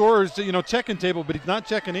by the scorer's checking table, but he's not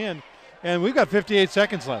checking in. And we've got 58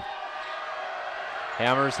 seconds left.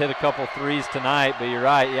 Hammer's hit a couple threes tonight, but you're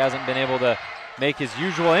right, he hasn't been able to make his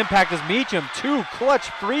usual impact as Meacham. 2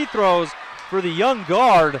 clutch free throws for the young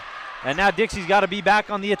guard. And now Dixie's got to be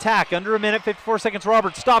back on the attack. Under 1 minute, 54 seconds.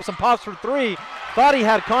 Roberts stops and pops for 3. Thought he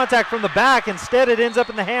had contact from the back. Instead, it ends up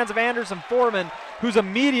in the hands of Anderson Foreman, who's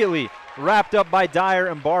immediately wrapped up by Dyer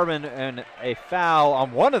and Barban, and a foul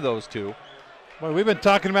on one of those two. Well, we've been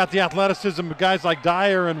talking about the athleticism of guys like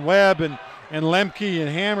Dyer and Webb and Lemke and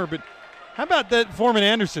Hammer, but how about that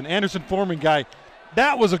Anderson Foreman guy?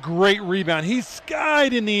 That was a great rebound. He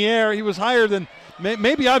skied in the air. He was higher than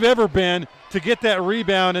maybe I've ever been to get that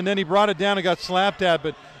rebound, and then he brought it down and got slapped at,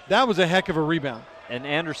 but that was a heck of a rebound. And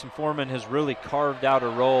Anderson Foreman has really carved out a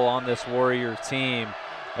role on this Warrior team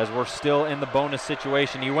as we're still in the bonus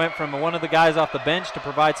situation. He went from one of the guys off the bench to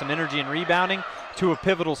provide some energy and rebounding to a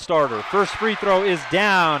pivotal starter. First free throw is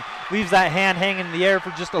down, leaves that hand hanging in the air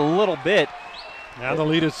for just a little bit. Now the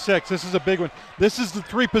lead is 6. This is a big one. This is the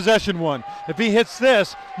 3-possession one. If he hits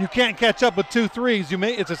this, you can't catch up with 2 threes.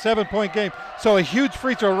 It's a 7-point game. So a huge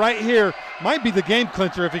free throw right here might be the game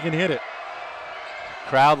clincher if he can hit it.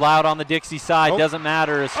 Crowd loud on the Dixie side. Doesn't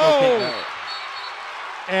matter.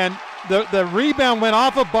 And the rebound went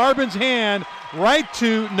off of Barban's hand right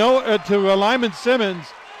to Lyman Simmons,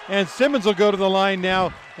 and Simmons will go to the line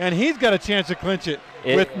now, and he's got a chance to clinch it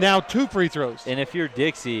with now 2 free throws. And if you're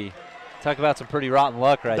Dixie, talk about some pretty rotten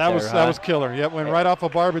luck right there. That was killer. Yep, went right off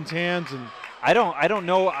of Barban's hands. And I don't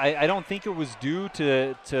know. I don't think it was due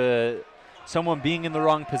to someone being in the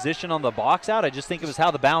wrong position on the box out. I just think it was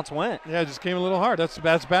how the bounce went. Yeah, it just came a little hard. That's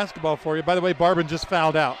basketball for you. By the way, Barban just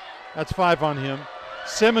fouled out. That's 5 on him.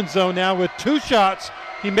 Simmons, though, now with 2 shots.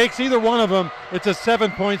 He makes either one of them. It's a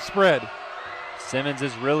 7-point spread. Simmons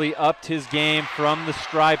has really upped his game from the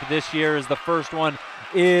stripe this year, as the first one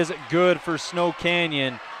is good for Snow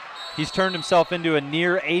Canyon. He's turned himself into a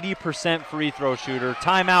near 80% free throw shooter.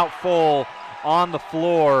 Timeout full on the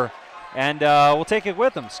floor, and we'll take it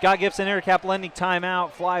with him. Scott Gibson, AirCap Lending timeout.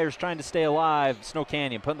 Flyers trying to stay alive. Snow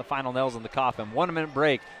Canyon putting the final nails in the coffin. 1-minute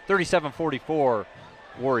break, 37-44,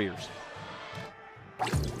 Warriors.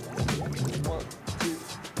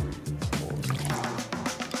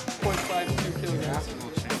 0.52 kilograms.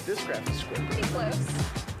 This graph is square. Pretty close.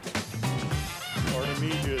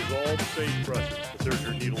 Artemisia is all the sagebrushes, but there's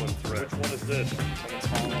your needle and thread. Which one is this?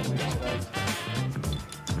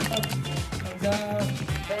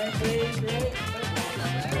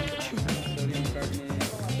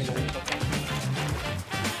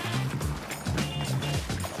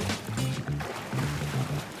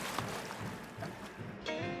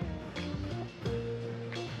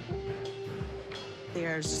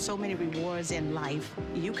 There's so many rewards in life.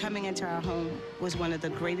 You coming into our home was one of the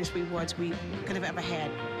greatest rewards we could have ever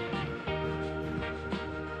had.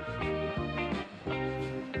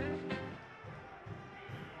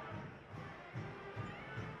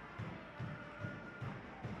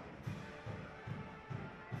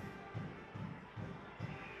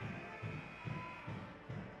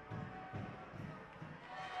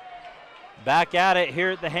 Back at it here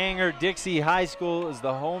at the hangar. Dixie High School, as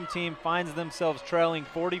the home team finds themselves trailing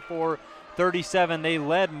 44-37. They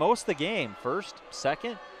led most of the game, first,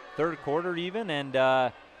 second, third quarter even,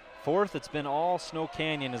 and fourth it's been all Snow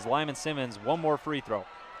Canyon as Lyman Simmons, one more free throw.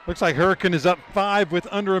 Looks like Hurricane is up 5 with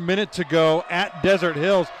under a minute to go at Desert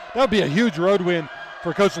Hills. That would be a huge road win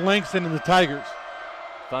for Coach Langston and the Tigers.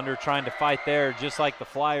 Thunder trying to fight there, just like the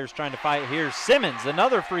Flyers trying to fight here. Simmons,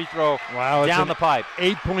 another free throw down the pipe.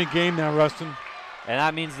 8-point game now, Rustin. And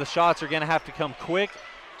that means the shots are going to have to come quick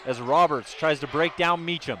as Roberts tries to break down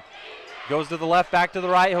Meacham. Goes to the left, back to the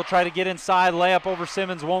right. He'll try to get inside. Layup over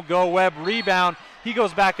Simmons, won't go. Webb, rebound. He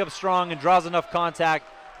goes back up strong and draws enough contact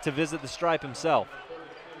to visit the stripe himself.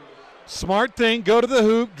 Smart thing, go to the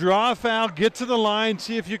hoop, draw a foul, get to the line,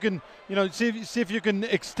 see if you can, see if you can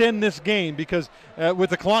extend this game, because with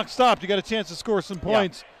the clock stopped, you got a chance to score some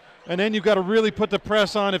points, and then you've got to really put the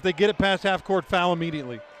press on. If they get it past half court, foul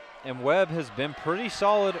immediately. And Webb has been pretty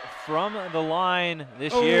solid from the line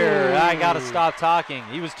this year. I got to stop talking.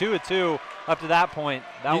 He was 2 of 2 up to that point.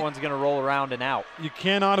 That one's going to roll around and out. You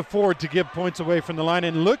cannot afford to give points away from the line.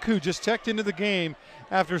 And look who just checked into the game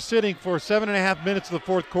after sitting for 7.5 minutes of the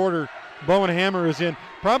fourth quarter. Bowen Hammer is in,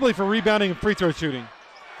 probably for rebounding and free throw shooting.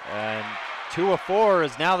 And 2 of 4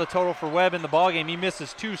 is now the total for Webb in the ballgame. He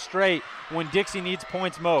misses 2 straight when Dixie needs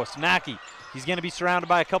points most. Mackey, he's going to be surrounded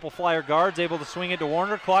by a couple Flyer guards, able to swing it to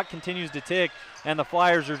Warner. Clock continues to tick, and the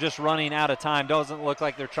Flyers are just running out of time. Doesn't look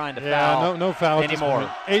like they're trying to foul no foul anymore.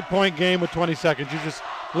 8-point game with 20 seconds. You just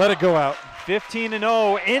let it go out.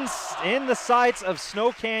 15-0 in the sights of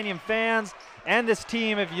Snow Canyon fans and this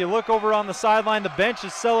team. If you look over on the sideline, the bench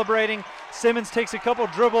is celebrating. Simmons takes a couple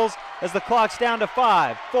dribbles as the clock's down to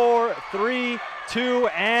 5, 4, 3, 2,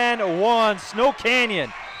 and 1. Snow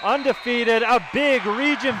Canyon undefeated, a big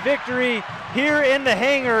region victory here in the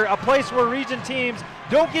hangar, a place where region teams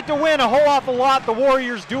don't get to win a whole awful lot. The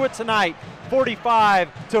Warriors do it tonight,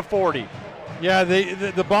 45-40. Yeah,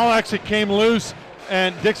 the ball actually came loose,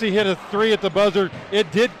 and Dixie hit a 3 at the buzzer.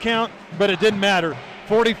 It did count, but it didn't matter.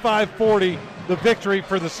 45-40, the victory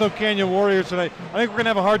for the Snow Canyon Warriors tonight. I think we're going to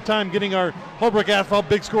have a hard time getting our Holbrook Asphalt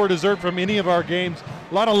big score dessert from any of our games.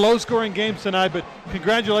 A lot of low-scoring games tonight, but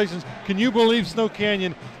congratulations. Can you believe Snow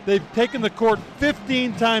Canyon? They've taken the court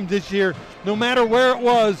 15 times this year. No matter where it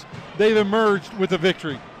was, they've emerged with a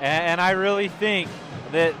victory. And I really think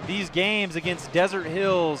that these games against Desert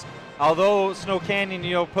Hills, although Snow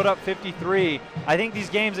Canyon, put up 53, I think these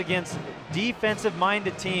games against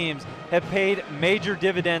defensive-minded teams have paid major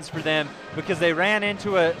dividends for them because they ran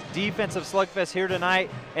into a defensive slugfest here tonight,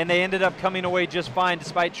 and they ended up coming away just fine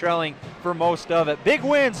despite trailing for most of it. Big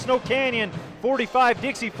win, Snow Canyon 45,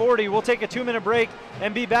 Dixie 40. We'll take a 2-minute break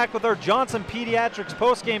and be back with our Johnson Pediatrics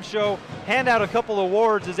postgame show, hand out a couple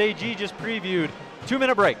awards as AG just previewed.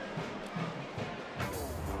 2-minute break.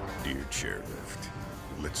 Dear Chairlift,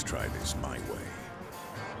 let's try this my way.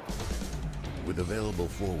 With available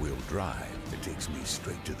 4-wheel drive that takes me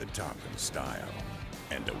straight to the top in style,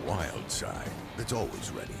 and a wild side that's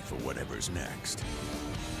always ready for whatever's next.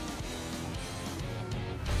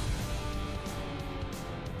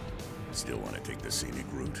 Still want to take the scenic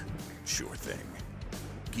route? Sure thing.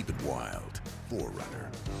 Keep it wild.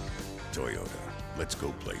 4Runner. Toyota. Let's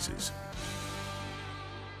go places.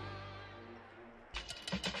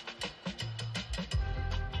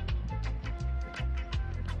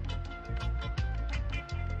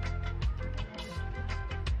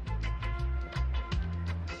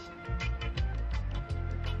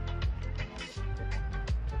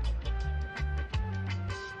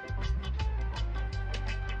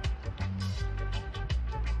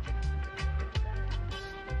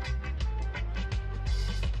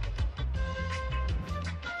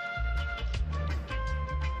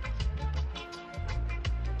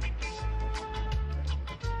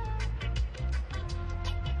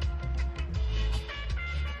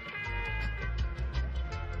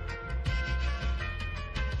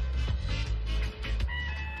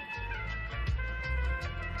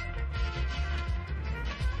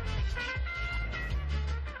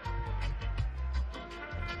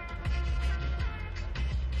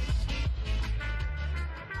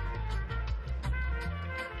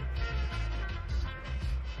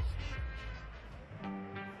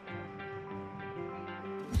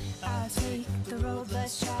 I take the road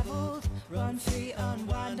less traveled, run free,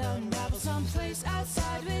 unwind, unravel someplace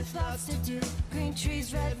outside with lots to do. Green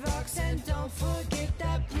trees, red rocks, and don't forget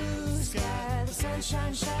that blue sky. The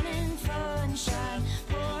sunshine shining, sunshine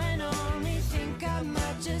pouring on me. Think I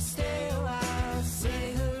might just stay a while.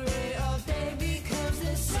 Say hooray all day because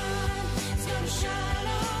the sun is gonna shine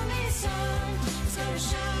on me. Sun is gonna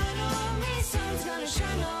shine on me. Sun's gonna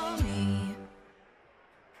shine on me.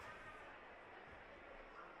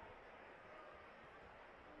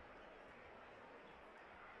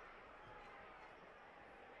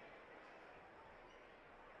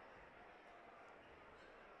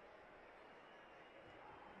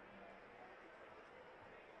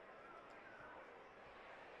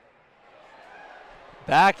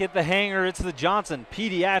 Back at the hangar, it's the Johnson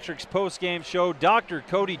Pediatrics postgame show. Dr.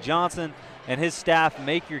 Cody Johnson and his staff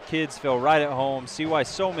make your kids feel right at home. See why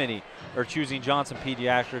so many are choosing Johnson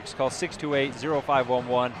Pediatrics. Call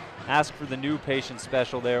 628-0511. Ask for the new patient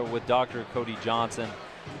special there with Dr. Cody Johnson.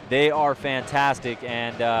 They are fantastic.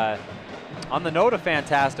 And on the note of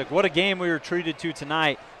fantastic, what a game we were treated to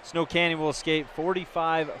tonight. Snow Canyon will escape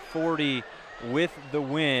 45-40 with the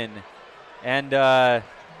win. And, man,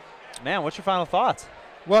 what's your final thoughts?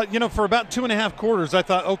 Well, for about 2.5 quarters, I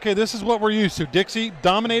thought, okay, this is what we're used to. Dixie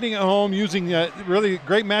dominating at home, using really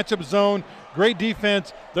great matchup zone, great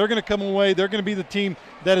defense. They're going to come away. They're going to be the team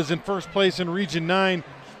that is in first place in Region 9.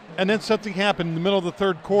 And then something happened in the middle of the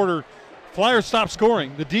third quarter. Flyers stopped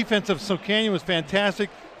scoring. The defense of Snow Canyon was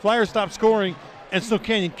fantastic. Flyers stopped scoring, and Snow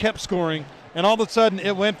Canyon kept scoring. And all of a sudden,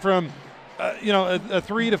 it went from a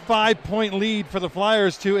 3 to 5 point lead for the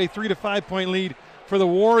Flyers to a 3 to 5 point lead for the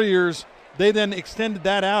Warriors. They then extended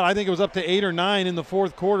that out. I think it was up to 8 or 9 in the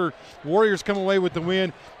fourth quarter. Warriors come away with the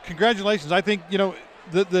win. Congratulations. I think,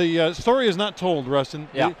 the story is not told, Rustin.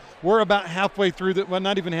 Yeah. We're about halfway through well,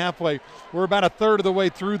 not even halfway. We're about a third of the way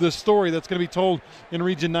through the story that's going to be told in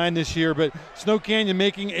Region 9 this year. But Snow Canyon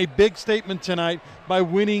making a big statement tonight by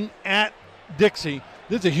winning at Dixie.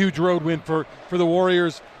 This is a huge road win for the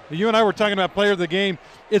Warriors. You and I were talking about player of the game.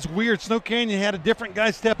 It's weird. Snow Canyon had a different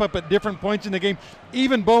guy step up at different points in the game.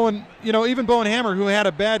 Even Bowen Hammer, who had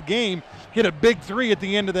a bad game, hit a big 3 at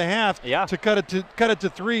the end of the half to cut it to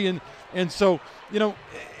 3. And so,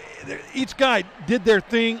 each guy did their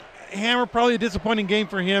thing. Hammer, probably a disappointing game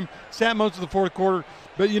for him. Sat most of the fourth quarter.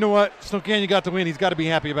 But you know what? Snow Canyon got the win. He's got to be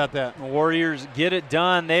happy about that. The Warriors get it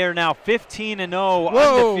done. They are now 15-0,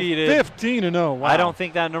 Whoa, undefeated. 15-0. Wow. I don't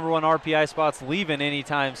think that number 1 RPI spot's leaving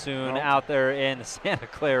anytime soon out there in the Santa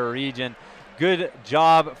Clara region. Good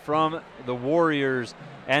job from the Warriors.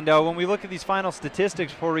 And when we look at these final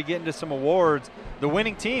statistics before we get into some awards, the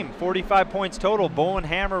winning team, 45 points total. Bowen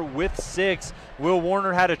Hammer with 6. Will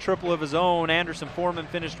Warner had a triple of his own. Anderson Foreman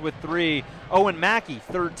finished with 3. Owen Mackey,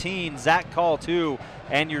 13. Zach Call, 2.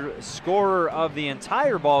 And your scorer of the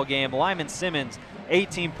entire ball game, Lyman Simmons,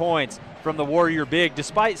 18 points from the Warrior Big,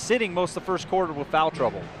 despite sitting most of the first quarter with foul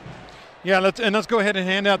trouble. Yeah, let's go ahead and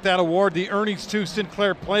hand out that award, the Ernie's 2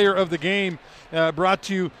 Sinclair Player of the Game, brought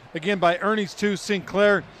to you again by Ernie's 2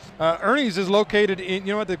 Sinclair. Ernie's is located in,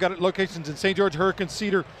 you know what, they've got locations in St. George, Hurricane,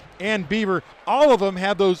 Cedar, and Beaver. All of them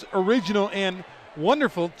have those original and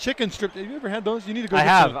wonderful chicken strips. Have you ever had those? You need to go. I get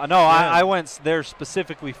have. some. No, Yeah. I went there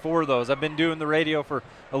specifically for those. I've been doing the radio for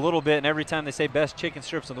a little bit, and every time they say best chicken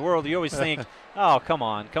strips in the world, you always think, oh, come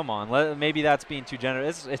on. Maybe that's being too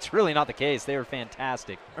generous. It's really not the case. They were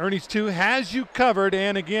fantastic. Ernie's 2 has you covered,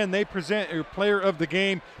 and again, they present your player of the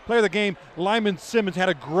game. Player of the game, Lyman Simmons, had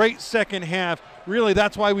a great second half. Really,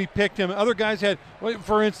 that's why we picked him. Other guys had,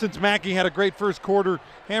 for instance, Mackey had a great first quarter.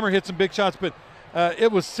 Hammer hit some big shots, but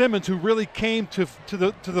it was Simmons who really came to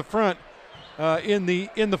the front in the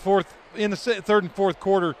third and fourth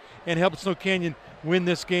quarter and helped Snow Canyon win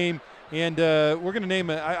this game. And we're going to name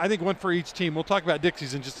I think one for each team. We'll talk about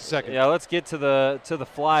Dixie's in just a second. Yeah, let's get to the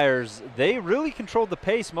Flyers. They really controlled the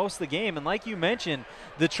pace most of the game, and like you mentioned,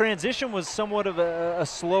 the transition was somewhat of a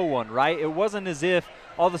slow one, right? It wasn't as if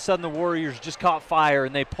all of a sudden the Warriors just caught fire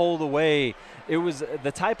and they pulled away. It was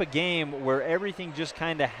the type of game where everything just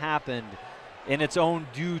kind of happened in its own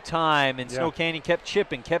due time, and Snow Canyon kept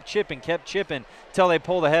chipping until they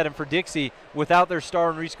pulled ahead. And for Dixie, without their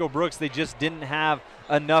star Enrico Brooks, they just didn't have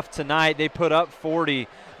enough tonight. They put up 40.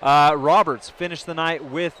 Roberts finished the night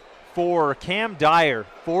with 4. Cam Dyer,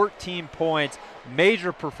 14 points.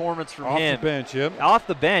 Major performance from him. Off the bench, yep. Off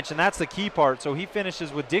the bench, and that's the key part. So he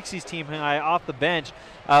finishes with Dixie's team high off the bench.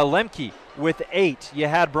 Lemke with 8. You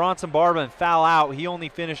had Bronson Barban foul out. He only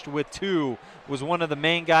finished with 2. Was one of the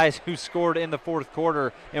main guys who scored in the fourth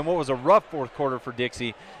quarter in what was a rough fourth quarter for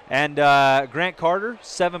Dixie. And Grant Carter,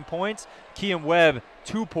 7 points. Kean Webb,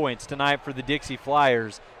 2 points tonight for the Dixie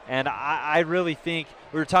Flyers. And I really think,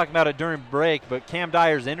 we were talking about it during break, but Cam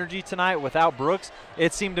Dyer's energy tonight without Brooks,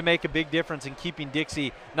 it seemed to make a big difference in keeping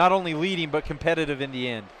Dixie not only leading but competitive in the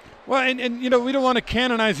end. Well, and you know, we don't want to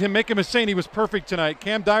canonize him, make him a saint. He was perfect tonight.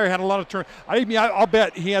 Cam Dyer had a lot of turn. I'll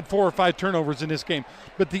bet he had 4 or 5 turnovers in this game.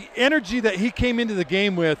 But the energy that he came into the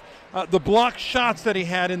game with, the block shots that he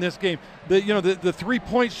had in this game, the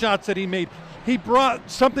 3-point shots that he made, he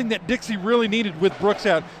brought something that Dixie really needed with Brooks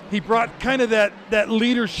out. He brought kind of that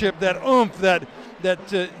leadership, that oomph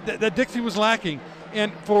that Dixie was lacking.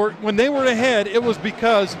 And for when they were ahead, it was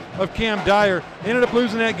because of Cam Dyer. They ended up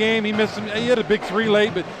losing that game. He had a big 3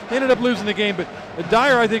 late, but they ended up losing the game. But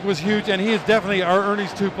Dyer, I think, was huge, and he is definitely our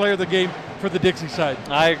Ernie's 2 player of the game for the Dixie side.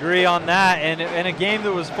 I agree on that. And a game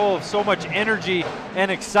that was full of so much energy and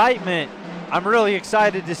excitement. I'm really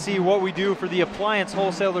excited to see what we do for the Appliance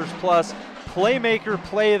Wholesalers Plus Playmaker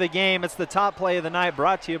Play of the Game. It's the top play of the night,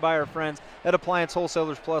 brought to you by our friends at Appliance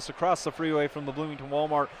Wholesalers Plus across the freeway from the Bloomington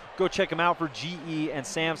Walmart. Go check them out for GE and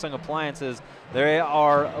Samsung appliances. They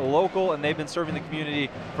are local, and they've been serving the community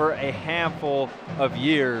for a handful of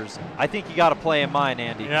years. I think you got to play in mine,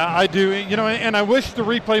 Andy. Yeah, I do. You know, and I wish our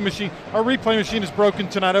replay machine is broken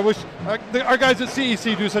tonight. I wish our guys at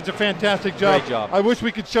CEC do such a fantastic job. Great job. I wish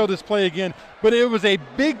we could show this play again. But it was a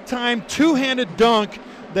big-time two-handed dunk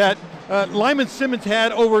that Lyman Simmons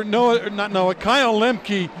had over Kyle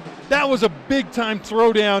Lemke. That was a big-time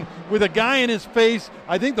throwdown with a guy in his face.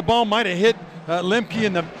 I think the ball might have hit Lemke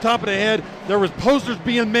in the top of the head. There was posters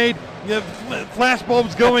being made, flash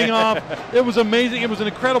bulbs going off. It was amazing. It was an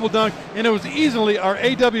incredible dunk, and it was easily our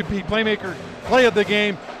AWP Playmaker Play of the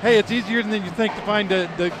Game. Hey, it's easier than you think to find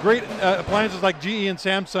the great appliances like GE and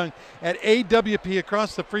Samsung at AWP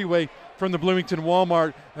across the freeway from the Bloomington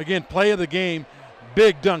Walmart. Again, Play of the Game.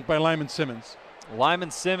 Big dunk by Lyman Simmons.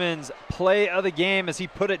 Lyman Simmons, play of the game as he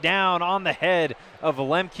put it down on the head of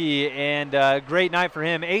Lemke, and great night for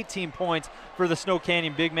him. 18 points for the Snow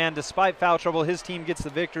Canyon big man. Despite foul trouble, his team gets the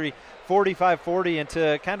victory 45-40. And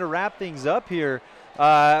to kind of wrap things up here,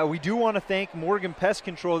 We do want to thank Morgan Pest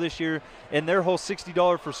Control this year in their whole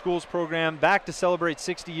 $60 for Schools program, back to celebrate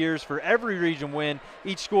 60 years. For every region win,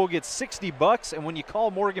 each school gets $60, and when you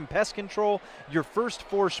call Morgan Pest Control, your first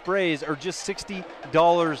 4 sprays are just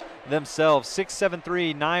 $60 themselves.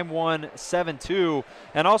 673-9172.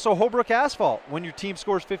 And also Holbrook Asphalt. When your team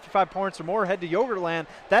scores 55 points or more, head to Yogurtland.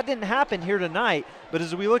 That didn't happen here tonight, but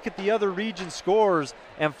as we look at the other region scores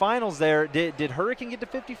and finals there, did Hurricane get to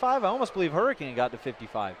 55? I almost believe Hurricane got to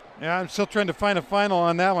 55. Yeah, I'm still trying to find a final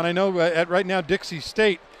on that one. I know right now Dixie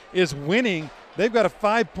State is winning. They've got a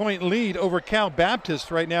 5-point lead over Cal Baptist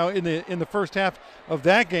right now in the first half of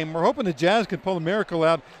that game. We're hoping the Jazz can pull a miracle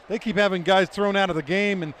out. They keep having guys thrown out of the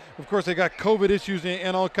game, and of course they got COVID issues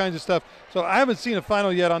and all kinds of stuff. So I haven't seen a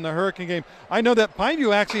final yet on the Hurricane game. I know that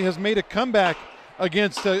Pineview actually has made a comeback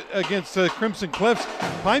against Crimson Cliffs.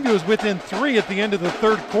 Pineview was within 3 at the end of the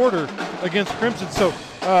third quarter against Crimson. So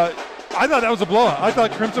I thought that was a blowout. I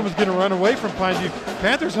thought Crimson was going to run away from Pineview.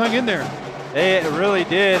 Panthers hung in there. It really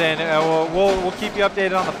did, and we'll keep you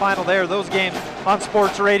updated on the final there. Those games on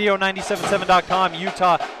Sports Radio 97.7.com,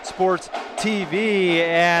 Utah Sports TV.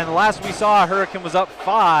 And last we saw, Hurricane was up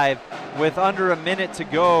 5 with under a minute to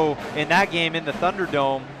go in that game in the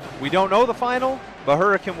Thunderdome. We don't know the final, but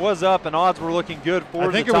Hurricane was up, and odds were looking good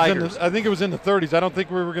for the Tigers. I think it was in the 30s. I don't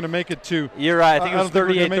think we were going to make it to. You're right. I think it was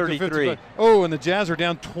 38-33. Oh, and the Jazz are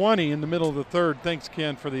down 20 in the middle of the third. Thanks,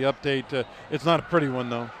 Ken, for the update. It's not a pretty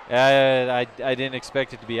one, though. I didn't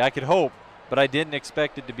expect it to be. I could hope, but I didn't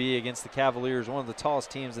expect it to be against the Cavaliers, one of the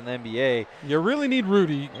tallest teams in the NBA. You really need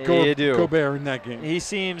Rudy Gobert in that game. He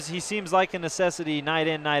seems like a necessity night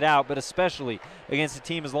in, night out, but especially against a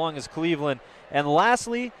team as long as Cleveland. And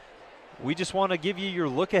lastly, we just want to give you your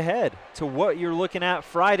look ahead to what you're looking at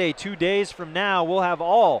Friday. 2 days from now, we'll have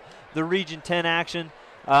all the Region 10 action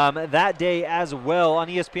that day as well on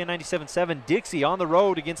ESPN 97.7. Dixie on the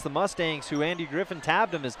road against the Mustangs, who Andy Griffin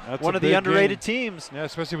tabbed him as one of the underrated teams. Yeah,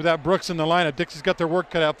 especially without Brooks in the lineup. Dixie's got their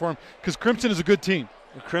work cut out for him because Crimson is a good team.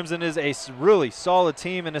 Crimson is a really solid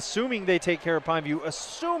team, and assuming they take care of Pineview,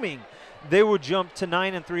 assuming they would jump to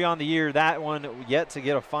 9-3 on the year, that one yet to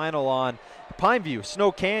get a final on. Pineview,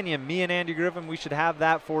 Snow Canyon, me and Andy Griffin, we should have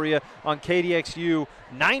that for you on KDXU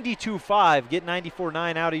 92.5. Get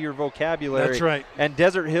 94.9 out of your vocabulary. That's right. And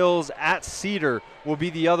Desert Hills at Cedar will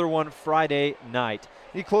be the other one Friday night.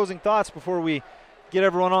 Any closing thoughts before we get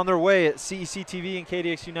everyone on their way at CEC TV and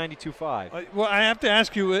KDXU 92.5? Well, I have to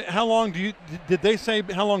ask you, how long did they say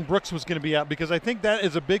how long Brooks was going to be out? Because I think that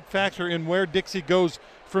is a big factor in where Dixie goes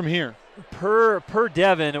from here. Per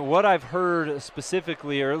Devin, what I've heard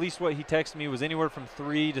specifically, or at least what he texted me, was anywhere from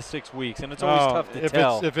 3 to 6 weeks, and it's always tough to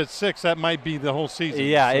tell. If it's 6, that might be the whole season.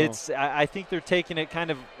 Yeah, so. I think they're taking it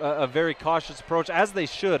kind of a very cautious approach, as they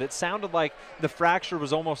should. It sounded like the fracture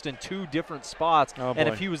was almost in 2 different spots, and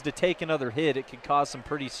if he was to take another hit, it could cause some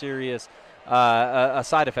pretty serious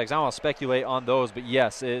side effects. I don't want to speculate on those, but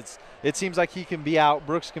yes, it seems like he can be out.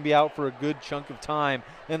 Brooks can be out for a good chunk of time.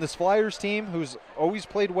 And this Flyers team, who's always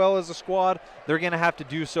played well as a squad, they're going to have to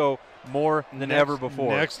do so more than ever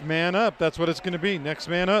before. Next man up. That's what it's going to be. Next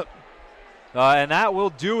man up. And that will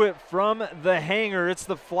do it from the hangar. It's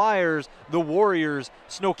the Flyers, the Warriors.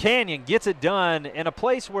 Snow Canyon gets it done in a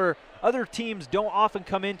place where other teams don't often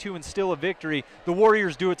come into and steal a victory. The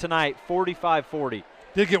Warriors do it tonight, 45-40.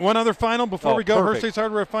 Did get one other final before we go. Perfect. Hershey's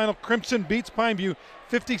Hardware final. Crimson beats Pineview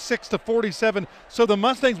 56-47. So the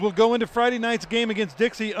Mustangs will go into Friday night's game against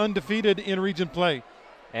Dixie undefeated in region play.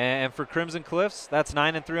 And for Crimson Cliffs, that's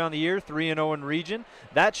 9-3 on the year, 3-0 in region.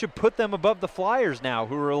 That should put them above the Flyers now,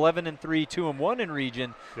 who are 11-3, 2-1 in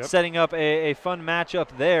region, setting up a fun matchup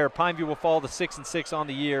there. Pineview will fall to 6-6 on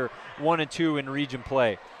the year, 1-2 in region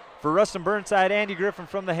play. For Rustin Burnside, Andy Griffin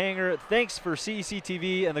from the hangar, thanks for CEC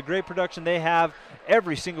TV and the great production they have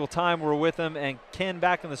every single time we're with them. And Ken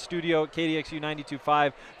back in the studio at KDXU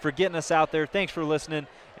 92.5 for getting us out there. Thanks for listening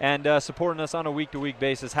and supporting us on a week-to-week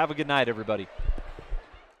basis. Have a good night, everybody.